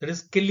 that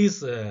is Kelly's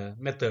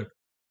method.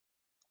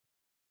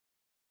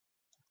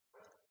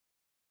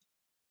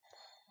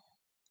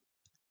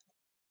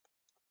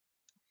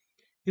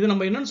 இது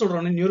நம்ம என்னன்னு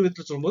சொல்றோம்னா நியூர்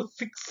வித்ல சொல்லும்போது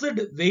fixed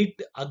wait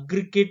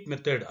aggregate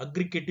method,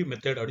 aggregative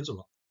method அப்படின்னு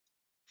சொல்லுவாங்க.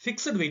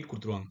 ஃபிக்ஸட் வெயிட்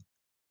கொடுத்துருவாங்க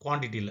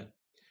குவான்டிட்டியில.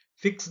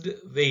 Fixed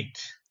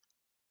wait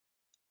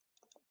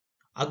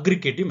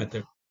aggregative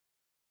method.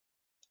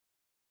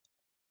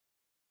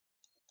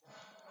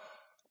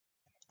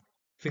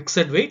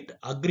 Fixed wait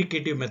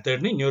aggregative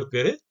மெத்தட்னு இன்னொரு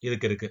பேரு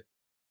இதுக்கு இருக்கு.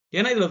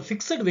 ஏன்னா இதுல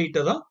ஃபிக்ஸட்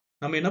வெயிட்டை தான்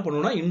நம்ம என்ன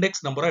பண்ணுவோம்னா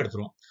இண்டெக்ஸ் நம்பரா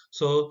எடுத்துருவோம்.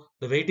 So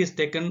the weight is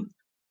taken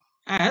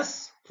as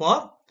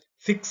for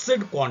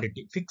fixed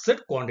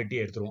quantity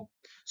எடுத்துருவோம்.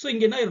 ஸோ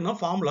இங்க என்ன இருந்தா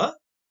formula,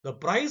 the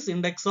price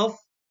index of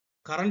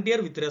current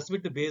year with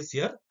respect to base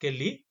year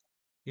Kelly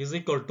is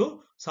equal to,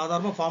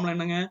 சாதாரண ஃபார்முலா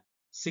என்னங்க,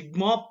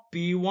 sigma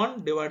P1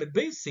 divided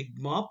pi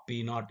sigma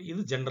P0.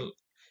 இது general.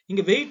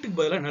 இங்க வெயிட்டுக்கு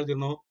பதிலாக என்ன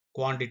எழுதிடணும்,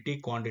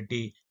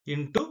 குவான்டிட்டி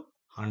இன்டு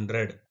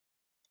 100.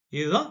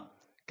 இதுதான்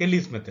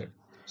கெல்லிஸ் மெத்தட்.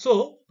 ஸோ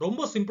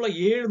ரொம்ப சிம்பிளா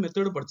 7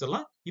 மெத்தடு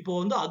படிச்சிடலாம். இப்போ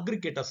வந்து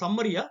அக்ரிகேட்டா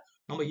சம்மரியா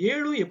நம்ம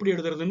 7 எப்படி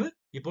எழுதுறதுன்னு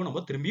இப்போ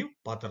நம்ம திரும்பியும்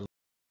பார்த்துடலாம்.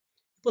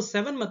 இப்போ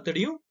 7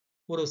 மெத்தடையும்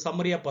ஒரு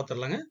சம்மரியா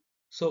பார்த்துடலாங்க.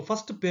 ஸோ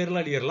ஃபர்ஸ்ட்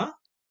பேர்லாம் எழுதிடலாம்.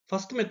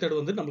 ஃபர்ஸ்ட் மெத்தட்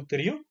வந்து நமக்கு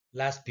தெரியும்,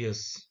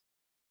 லாஸ்பியஸ்.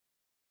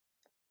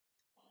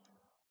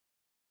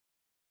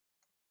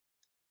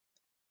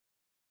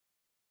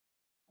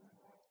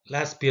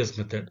 Laspier's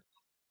method.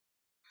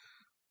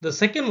 The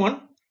second one,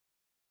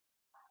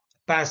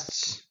 past.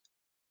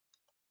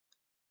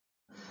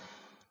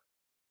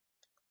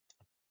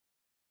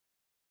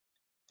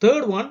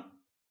 Third one,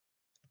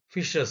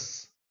 Fisher's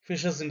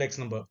index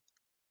number.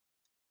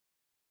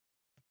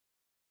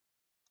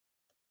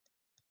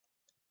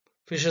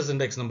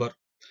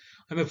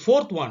 I mean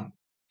fourth one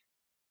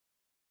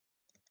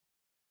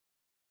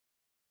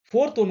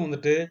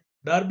வந்துட்டு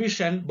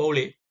Darbish and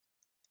Bowley.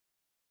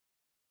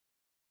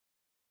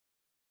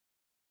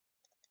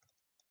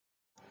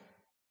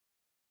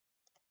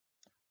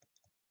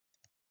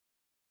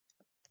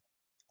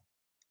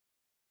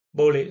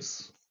 Bowley's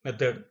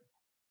method.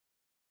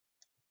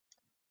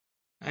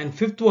 And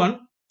fifth one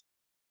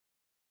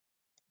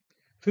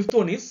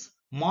is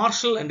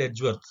Marshall and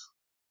Edgeworth.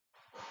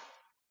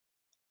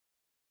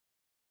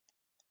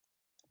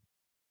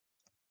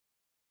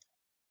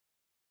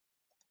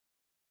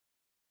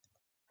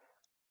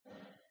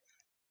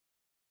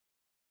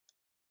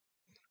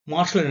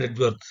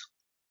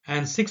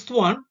 And sixth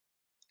one,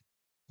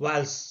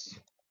 Walsh.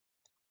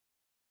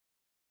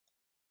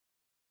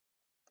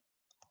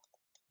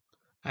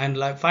 And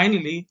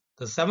finally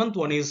the seventh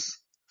one is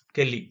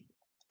Kelly.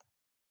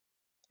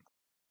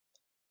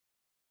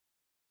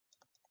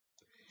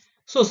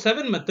 So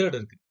 7 method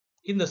இருக்கு.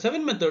 இந்த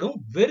 7 மெத்தடும்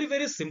very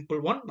very simple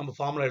one. நம்ம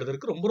formula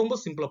எழுதுறதுக்கு ரொம்ப ரொம்ப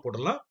சிம்பிளா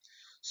போடலாம்.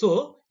 So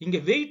இங்க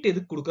wait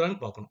எதுக்கு கொடுக்குறான்னு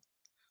பார்க்கணும்.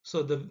 ஸோ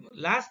the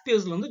last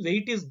yearஸ்ல வந்து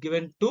wait is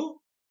given to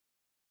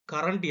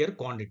current year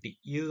quantity.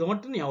 இது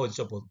மட்டும் ஞாபகம்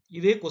வச்சா போதும்.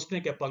 இதே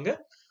கொஸ்டினை கேட்பாங்க.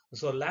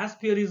 So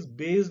last year is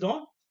based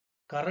on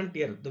current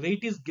year. the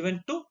weight is given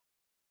to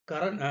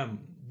current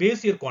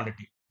base year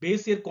quantity.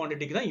 Base year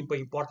குவான்டிட்டிக்கு தான் இப்போ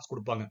இம்பார்ட்டன்ஸ்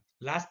கொடுப்பாங்க.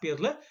 லாஸ்ட்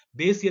இயர்ல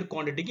பேஸ் இயர்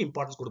குவான்டிட்டிக்கு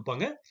இம்பார்ட்டன்ஸ்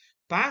கொடுப்பாங்க.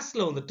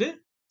 பாஸ்ட்ல வந்துட்டு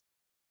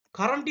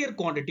கரண்ட் இயர்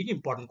குவான்டிட்டிக்கு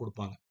இம்பார்ட்டன்ட்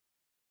கொடுப்பாங்க.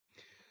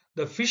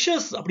 the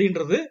Fishers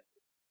அப்படின்றது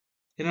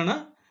என்னன்னா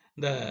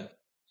இந்த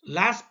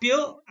லாஸ்ட்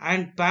இயர்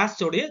அண்ட்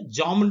பாஸ்ட் உடைய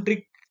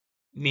geometric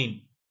mean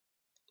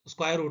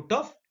square root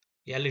of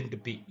L into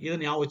P. இதை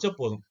ஞாபகம் வச்சா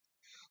போதும்.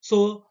 ஸோ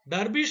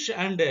டர்பிஷ்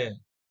அண்ட்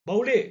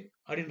பவுலே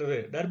அப்படின்றது,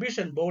 டர்பிஷ்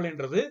அண்ட்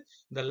பவுலேன்றது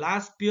இந்த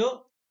லாஸ்ட் இயர்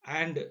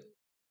அண்ட்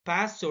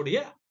பாஸ்ட் உடைய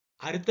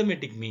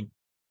அரித்தமெட்டிக் மீன்.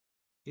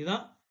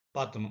 இதுதான்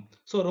பார்த்தணும்.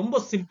 ஸோ ரொம்ப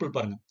சிம்பிள்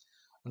பாருங்க.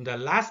 இந்த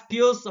லாஸ்ட்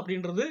இயர்ஸ்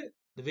அப்படின்றது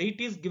the weight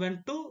is given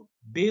to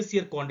base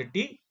year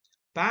quantity.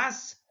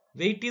 Past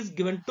weight is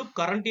given to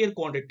current year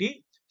quantity.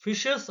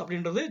 Fishers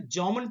அப்படின்றது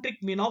geometric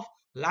mean of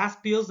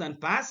last years and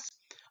past.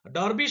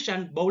 Darbish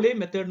and Bowley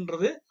method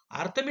ன்றது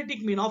arithmetic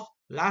mean of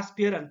last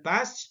year and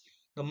past.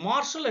 The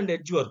Marshall and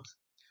Edgeworth.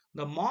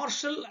 The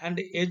Marshall and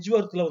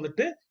Edgeworthல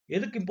வந்துட்டு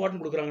எதுக்கு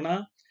important கொடுக்குறாங்கன்னா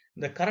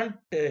இந்த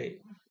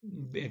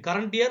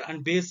current year and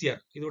base year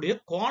இதோடைய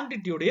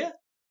குவான்டிட்டியோடைய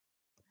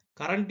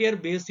current year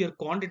base year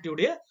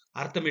குவான்டிட்டியோடைய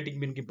arithmetic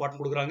mean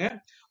important கொடுக்குறாங்க.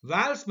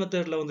 Waals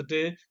மெத்தட்ல வந்துட்டு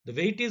the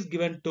weight is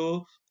given to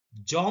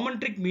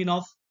geometric mean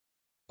of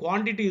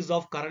quantities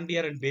of current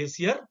year and base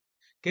year.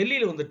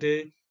 கெல்லில வந்துட்டு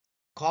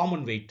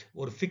common wait,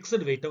 ஒரு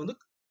fixed வெயிட்டை வந்து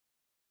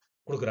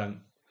கொடுக்குறாங்க.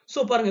 So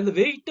பாருங்க இந்த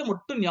வெயிட்ட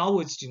மட்டும்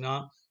ஞாபகம் வச்சிட்டீங்கன்னா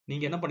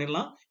நீங்க என்ன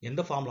பண்ணிடலாம்,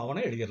 எந்த ஃபார்முலா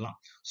வேணா எழுதிடலாம்.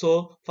 சோ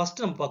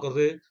ஃபர்ஸ்ட் நம்ம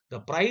பார்க்கிறது the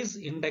price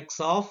index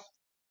of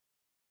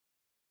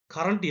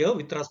current year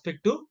with respect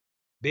to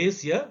base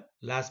year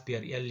last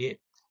year LA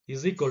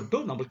is equal to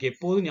நம்மளுக்கு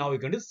எப்போதும் ஞாபகம்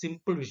வைக்க வேண்டிய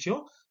சிம்பிள்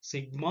விஷயம்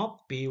sigma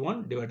P1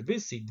 divided by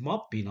sigma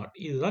P0.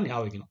 இதுதான்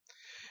ஞாபகம் வைக்கணும்.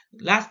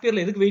 லாஸ்ட்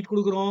இயர்ல எதுக்கு வெயிட்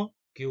கொடுக்குறோம்?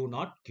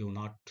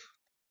 Q0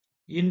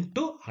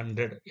 into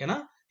 100 ஏன்னா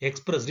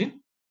expressed in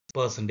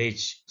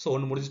percentage. So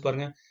ஒன்னு முடிஞ்சு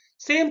பாருங்க.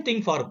 Same thing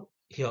for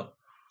here.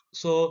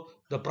 So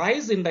the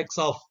price index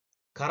of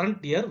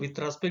current year with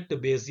respect to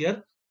base year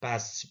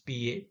past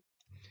PA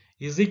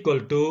is equal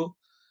to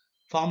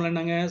formula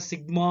என்னங்க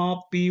sigma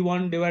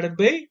P1 divided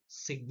by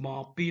sigma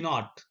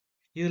P0.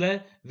 இதுல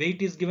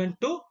weight is given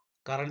to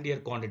current year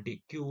quantity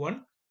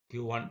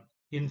Q1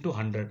 into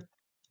 100.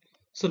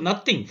 So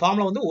nothing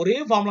formula வந்து ஒரே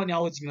formula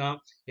ஞாபகம் வச்சீங்கன்னா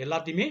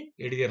எல்லாத்தையுமே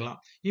எழுதிடலாம்.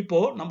 இப்போ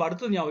நம்ம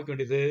அடுத்து ஞாபகம் வைக்க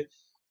வேண்டியது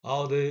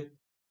அதாவது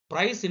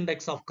price index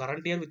of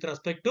current year with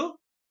respect to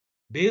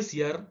base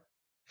year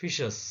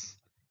fishes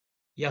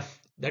F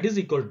that is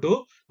equal to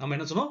நம்ம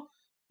என்ன சொன்னோம்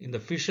இந்த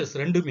fishes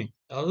ரெண்டுமே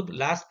அதாவது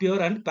last year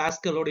and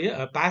past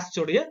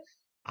உடைய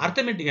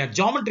arithmetic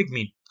geometric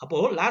mean. அப்போ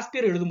last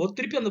year எழுதும்போது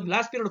திருப்பி அந்த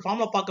last year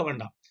ஃபார்முலா பார்க்க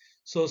வேண்டாம்.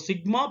 So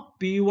sigma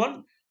P1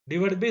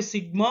 divided by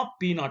sigma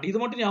P0 இது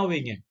மட்டும் ஞாபகம்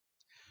வைங்க.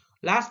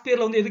 லாஸ்ட்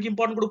இயர்ல வந்து எதுக்கு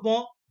இம்பார்ட்டன்ட்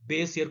கொடுப்போம்?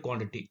 பேஸ் இயர்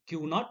குவாண்டிட்டி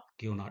Q0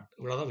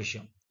 இவ்வளவுதான்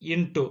விஷயம்.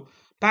 இன்டு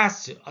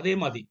பாஸ்ட் அதே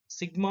மாதிரி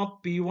sigma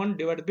P1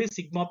 divide pi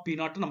sigma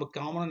P0 நம்ம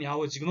காமனா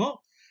ஞாபகம் வச்சுக்கணும்.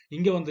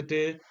 இங்க வந்துட்டு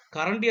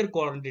கரண்ட் இயர்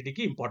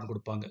குவாண்டிட்டிக்கு இம்பார்ட்டன்ட்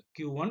கொடுப்பாங்க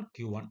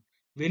Q1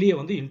 வெளியே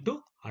வந்து into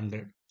 100.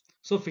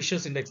 So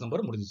Fisher's index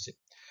number முடிஞ்சிச்சு.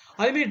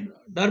 அதே மாதிரி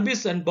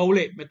டர்பிஸ் அண்ட்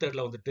பவுலே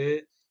மெத்தட்ல வந்துட்டு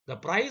the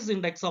price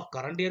index of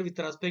current year with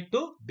respect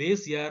to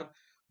base year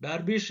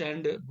Darbish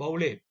and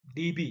Bowley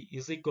DB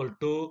is equal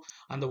to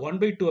அந்த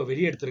 1/2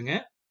 வெளியே எடுத்துருங்க.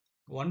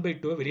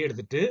 1/2 வெளியே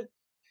எடுத்துட்டு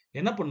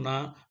என்ன பண்ணா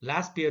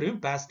லாஸ்ட் இயரையும்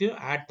பாஸ்டையும்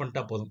ஆட்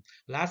பண்ணிட்டா போதும்.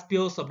 லாஸ்ட்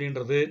இயர்ஸ்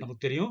அப்படின்றது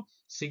நமக்கு தெரியும்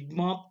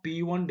sigma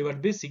P1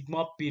 divide pi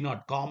sigma P0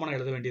 காமனா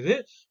எழுத வேண்டியது.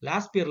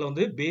 லாஸ்ட் இயர்ல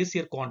வந்து base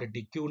year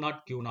quantity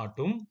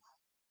Q0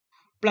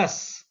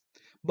 plus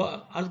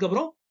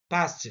அதுக்கப்புறம்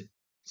past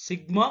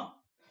sigma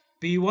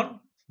P1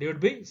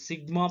 divide pi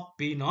sigma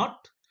P0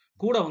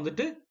 கூட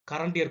வந்துட்டு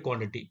current year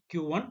quantity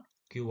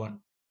Q1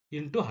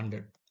 into 100.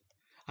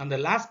 அந்த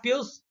last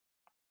years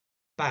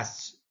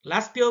past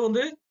last year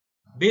வந்து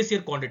பேஸ்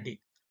இயர் குவாண்டிட்டி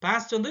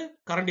பாஸ்ட் வந்து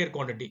கரண்ட் இயர்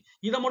குவாண்டிட்டி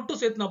இதை மட்டும்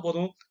சேர்த்துனா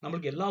போதும்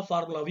நம்மளுக்கு எல்லா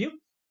ஃபார்முலாவையும்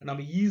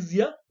நம்ம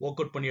ஈஸியா ஒர்க்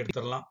அவுட் பண்ணி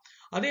எடுத்துடலாம்.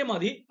 அதே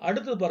மாதிரி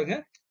அடுத்தது பாருங்க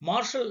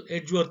மார்ஷல்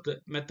எட்ஜ்வொர்த்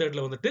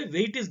மெத்தட்ல வந்துட்டு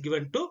wait is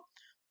given to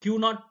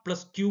Q0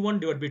 plus Q1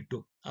 divided by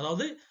 2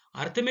 அதாவது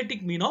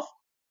arithmetic mean of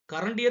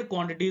current year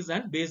quantities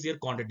and base year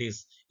quantities.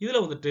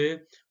 இதுல வந்துட்டு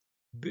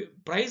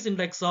price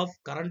index of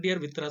current year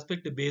with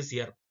respect to base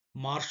year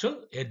Marshall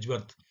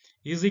Edgeworth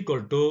is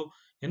equal to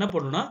என்ன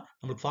பண்ணணும்னா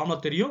நமக்கு formula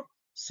தெரியும்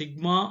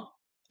sigma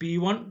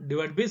P1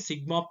 divided by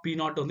sigma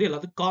P0 வந்து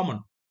எல்லாத்துக்கும்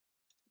common.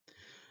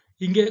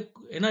 இங்க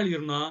என்ன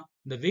எழுதிருந்தா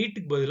இந்த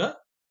வெயிட்டுக்கு பதிலா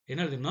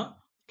என்ன எழுதிருந்தா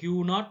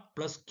Q0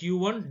 plus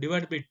Q1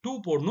 divided by 2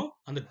 போடணும்.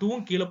 அந்த 2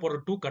 கீழே போடுற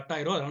 2 கட்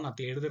ஆயிரும். அதனால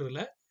நான் எழுதுறது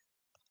இல்ல.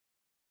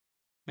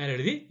 மேல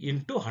எழுதி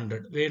into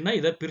 100 வேணா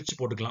இதை பிரிச்சு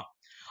போட்டுக்கலாம்.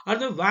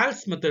 அடுத்து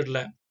வால்ஸ்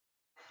மெத்தட்ல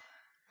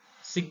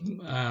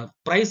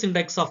price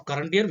index of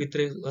current year with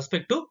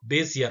respect to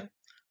base year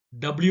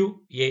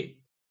WA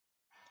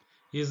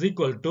is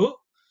equal to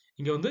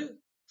இங்க வந்து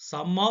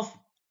sum of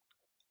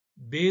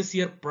base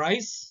year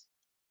price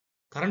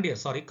current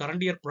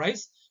year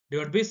price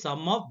divided by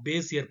sum of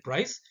base year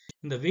price.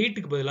 இந்த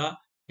வெயிட்டுக்கு பதிலா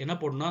என்ன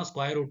போடணும்னா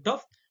square root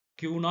of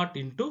Q0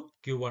 into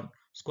Q1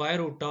 square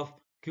root of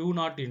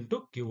Q0 into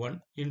Q1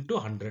 into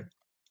 100.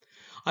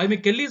 அதுமே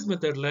கெல்லிஸ்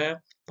மெத்தட்ல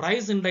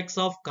price index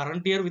of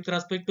current year with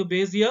respect to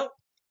base year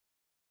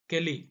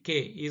Kelly K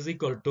is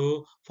equal to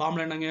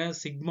formula என்னங்க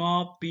sigma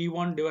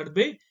P1 divided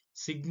by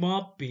sigma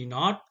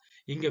P0.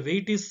 இங்க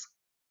weight is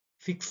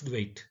fixed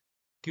weight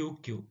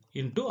QQ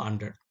into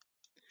 100.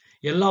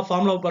 எல்லா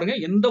ஃபார்முலாவும் பாருங்க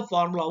எந்த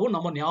ஃபார்முலாவும்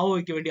நம்ம ஞாபகம்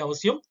வைக்க வேண்டிய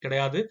அவசியம்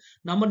கிடையாது.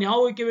 நம்ம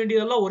ஞாபகம் வைக்க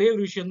வேண்டியதெல்லாம் ஒரே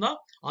ஒரு விஷயம் தான்.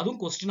 அதுவும்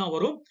கொஸ்டினா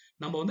வரும்.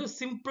 நம்ம வந்து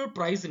சிம்பிள்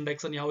பிரைஸ்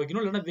இண்டெக்ஸ் ஞாபகம்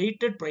வைக்கணும் இல்லைன்னா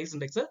வெயிட்டட் பிரைஸ்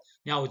இண்டெக்ஸ்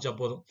ஞாபகம் வச்சா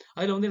போதும்.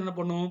 அதுல வந்து என்ன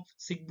பண்ணும்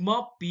sigma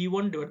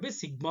P1 divide pi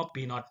sigma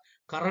P0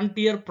 current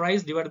year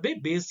price divide by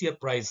base year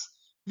price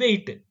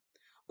wait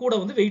கூட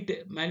வந்து வெயிட்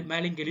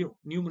மேலையும் கீழையும்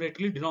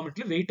நியூமரேட்டர்லயும்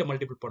டினாமினேட்டர்லயும் வெயிட்டை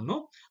மல்டிபிள்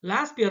பண்ணணும்.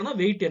 லாஸ்ட் இயர்னா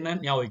வெயிட்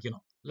என்னன்னு ஞாபகம்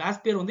வைக்கணும்.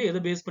 லாஸ்ட் இயர் வந்து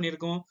எதை பேஸ்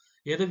பண்ணிருக்கோம்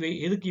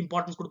எதுக்கு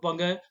இம்பார்ட்டன்ஸ்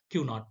கொடுப்பாங்க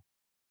Q0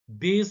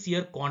 பேஸ்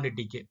இயர்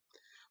குவாண்டிட்டிக்கு.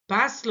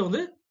 பாஸ்ட்ல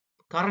வந்து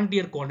கரண்ட்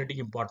இயர்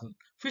குவாண்டிட்டிக்கு இம்பார்ட்டன்ட்.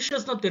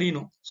 ஃபிஷர்ஸ் தான்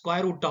தெரியணும்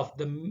square root of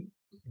the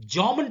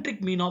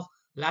geometric mean of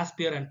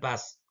last year and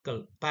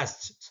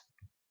past.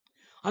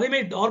 அதே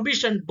மாதிரி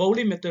டார்பிஷ் அண்ட்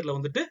பவுலி மெத்தட்ல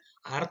வந்துட்டு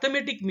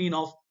arithmetic mean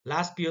of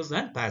last years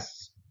and past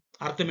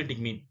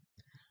arithmetic mean.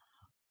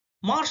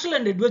 Marshal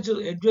and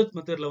எட்வர்த்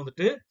மெத்தட்ல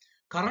வந்துட்டு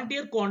current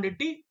year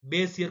quantity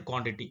base year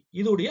quantity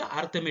இதோடைய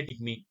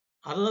arithmetic மீன்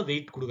அதான்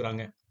wait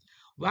கொடுக்குறாங்க.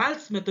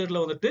 Waals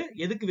மெத்தட்ல வந்துட்டு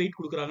எதுக்கு வெயிட்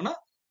கொடுக்குறாங்கன்னா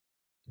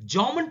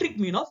geometric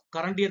mean of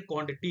current year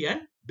quantity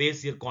and base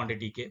year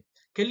quantity க்கு.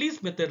 கெல்லிஸ்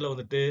மெத்தட்ல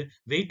வந்துட்டு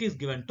wait is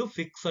given to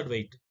fixed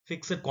weight,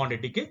 fixed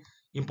quantityக்கு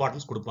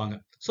importance கொடுப்பாங்க.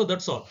 So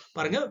that's all.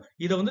 பாருங்க,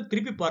 இதை வந்து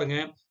திருப்பி பாருங்க.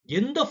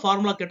 எந்த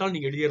ஃபார்முலா கேட்டாலும்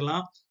நீங்க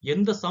எழுதிடலாம்.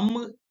 எந்த சம்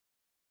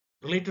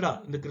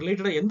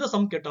ரிலேட்டடா எந்த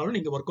சம் கேட்டாலும்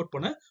நீங்க ஒர்க் அவுட்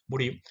பண்ண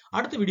முடியும்.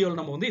 அடுத்த வீடியோவில்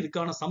நம்ம வந்து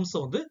இதுக்கான சம்ஸை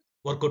வந்து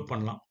ஒர்க் அவுட்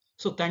பண்ணலாம்.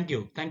 ஸோ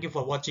தேங்க்யூ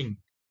ஃபார் வாட்சிங்.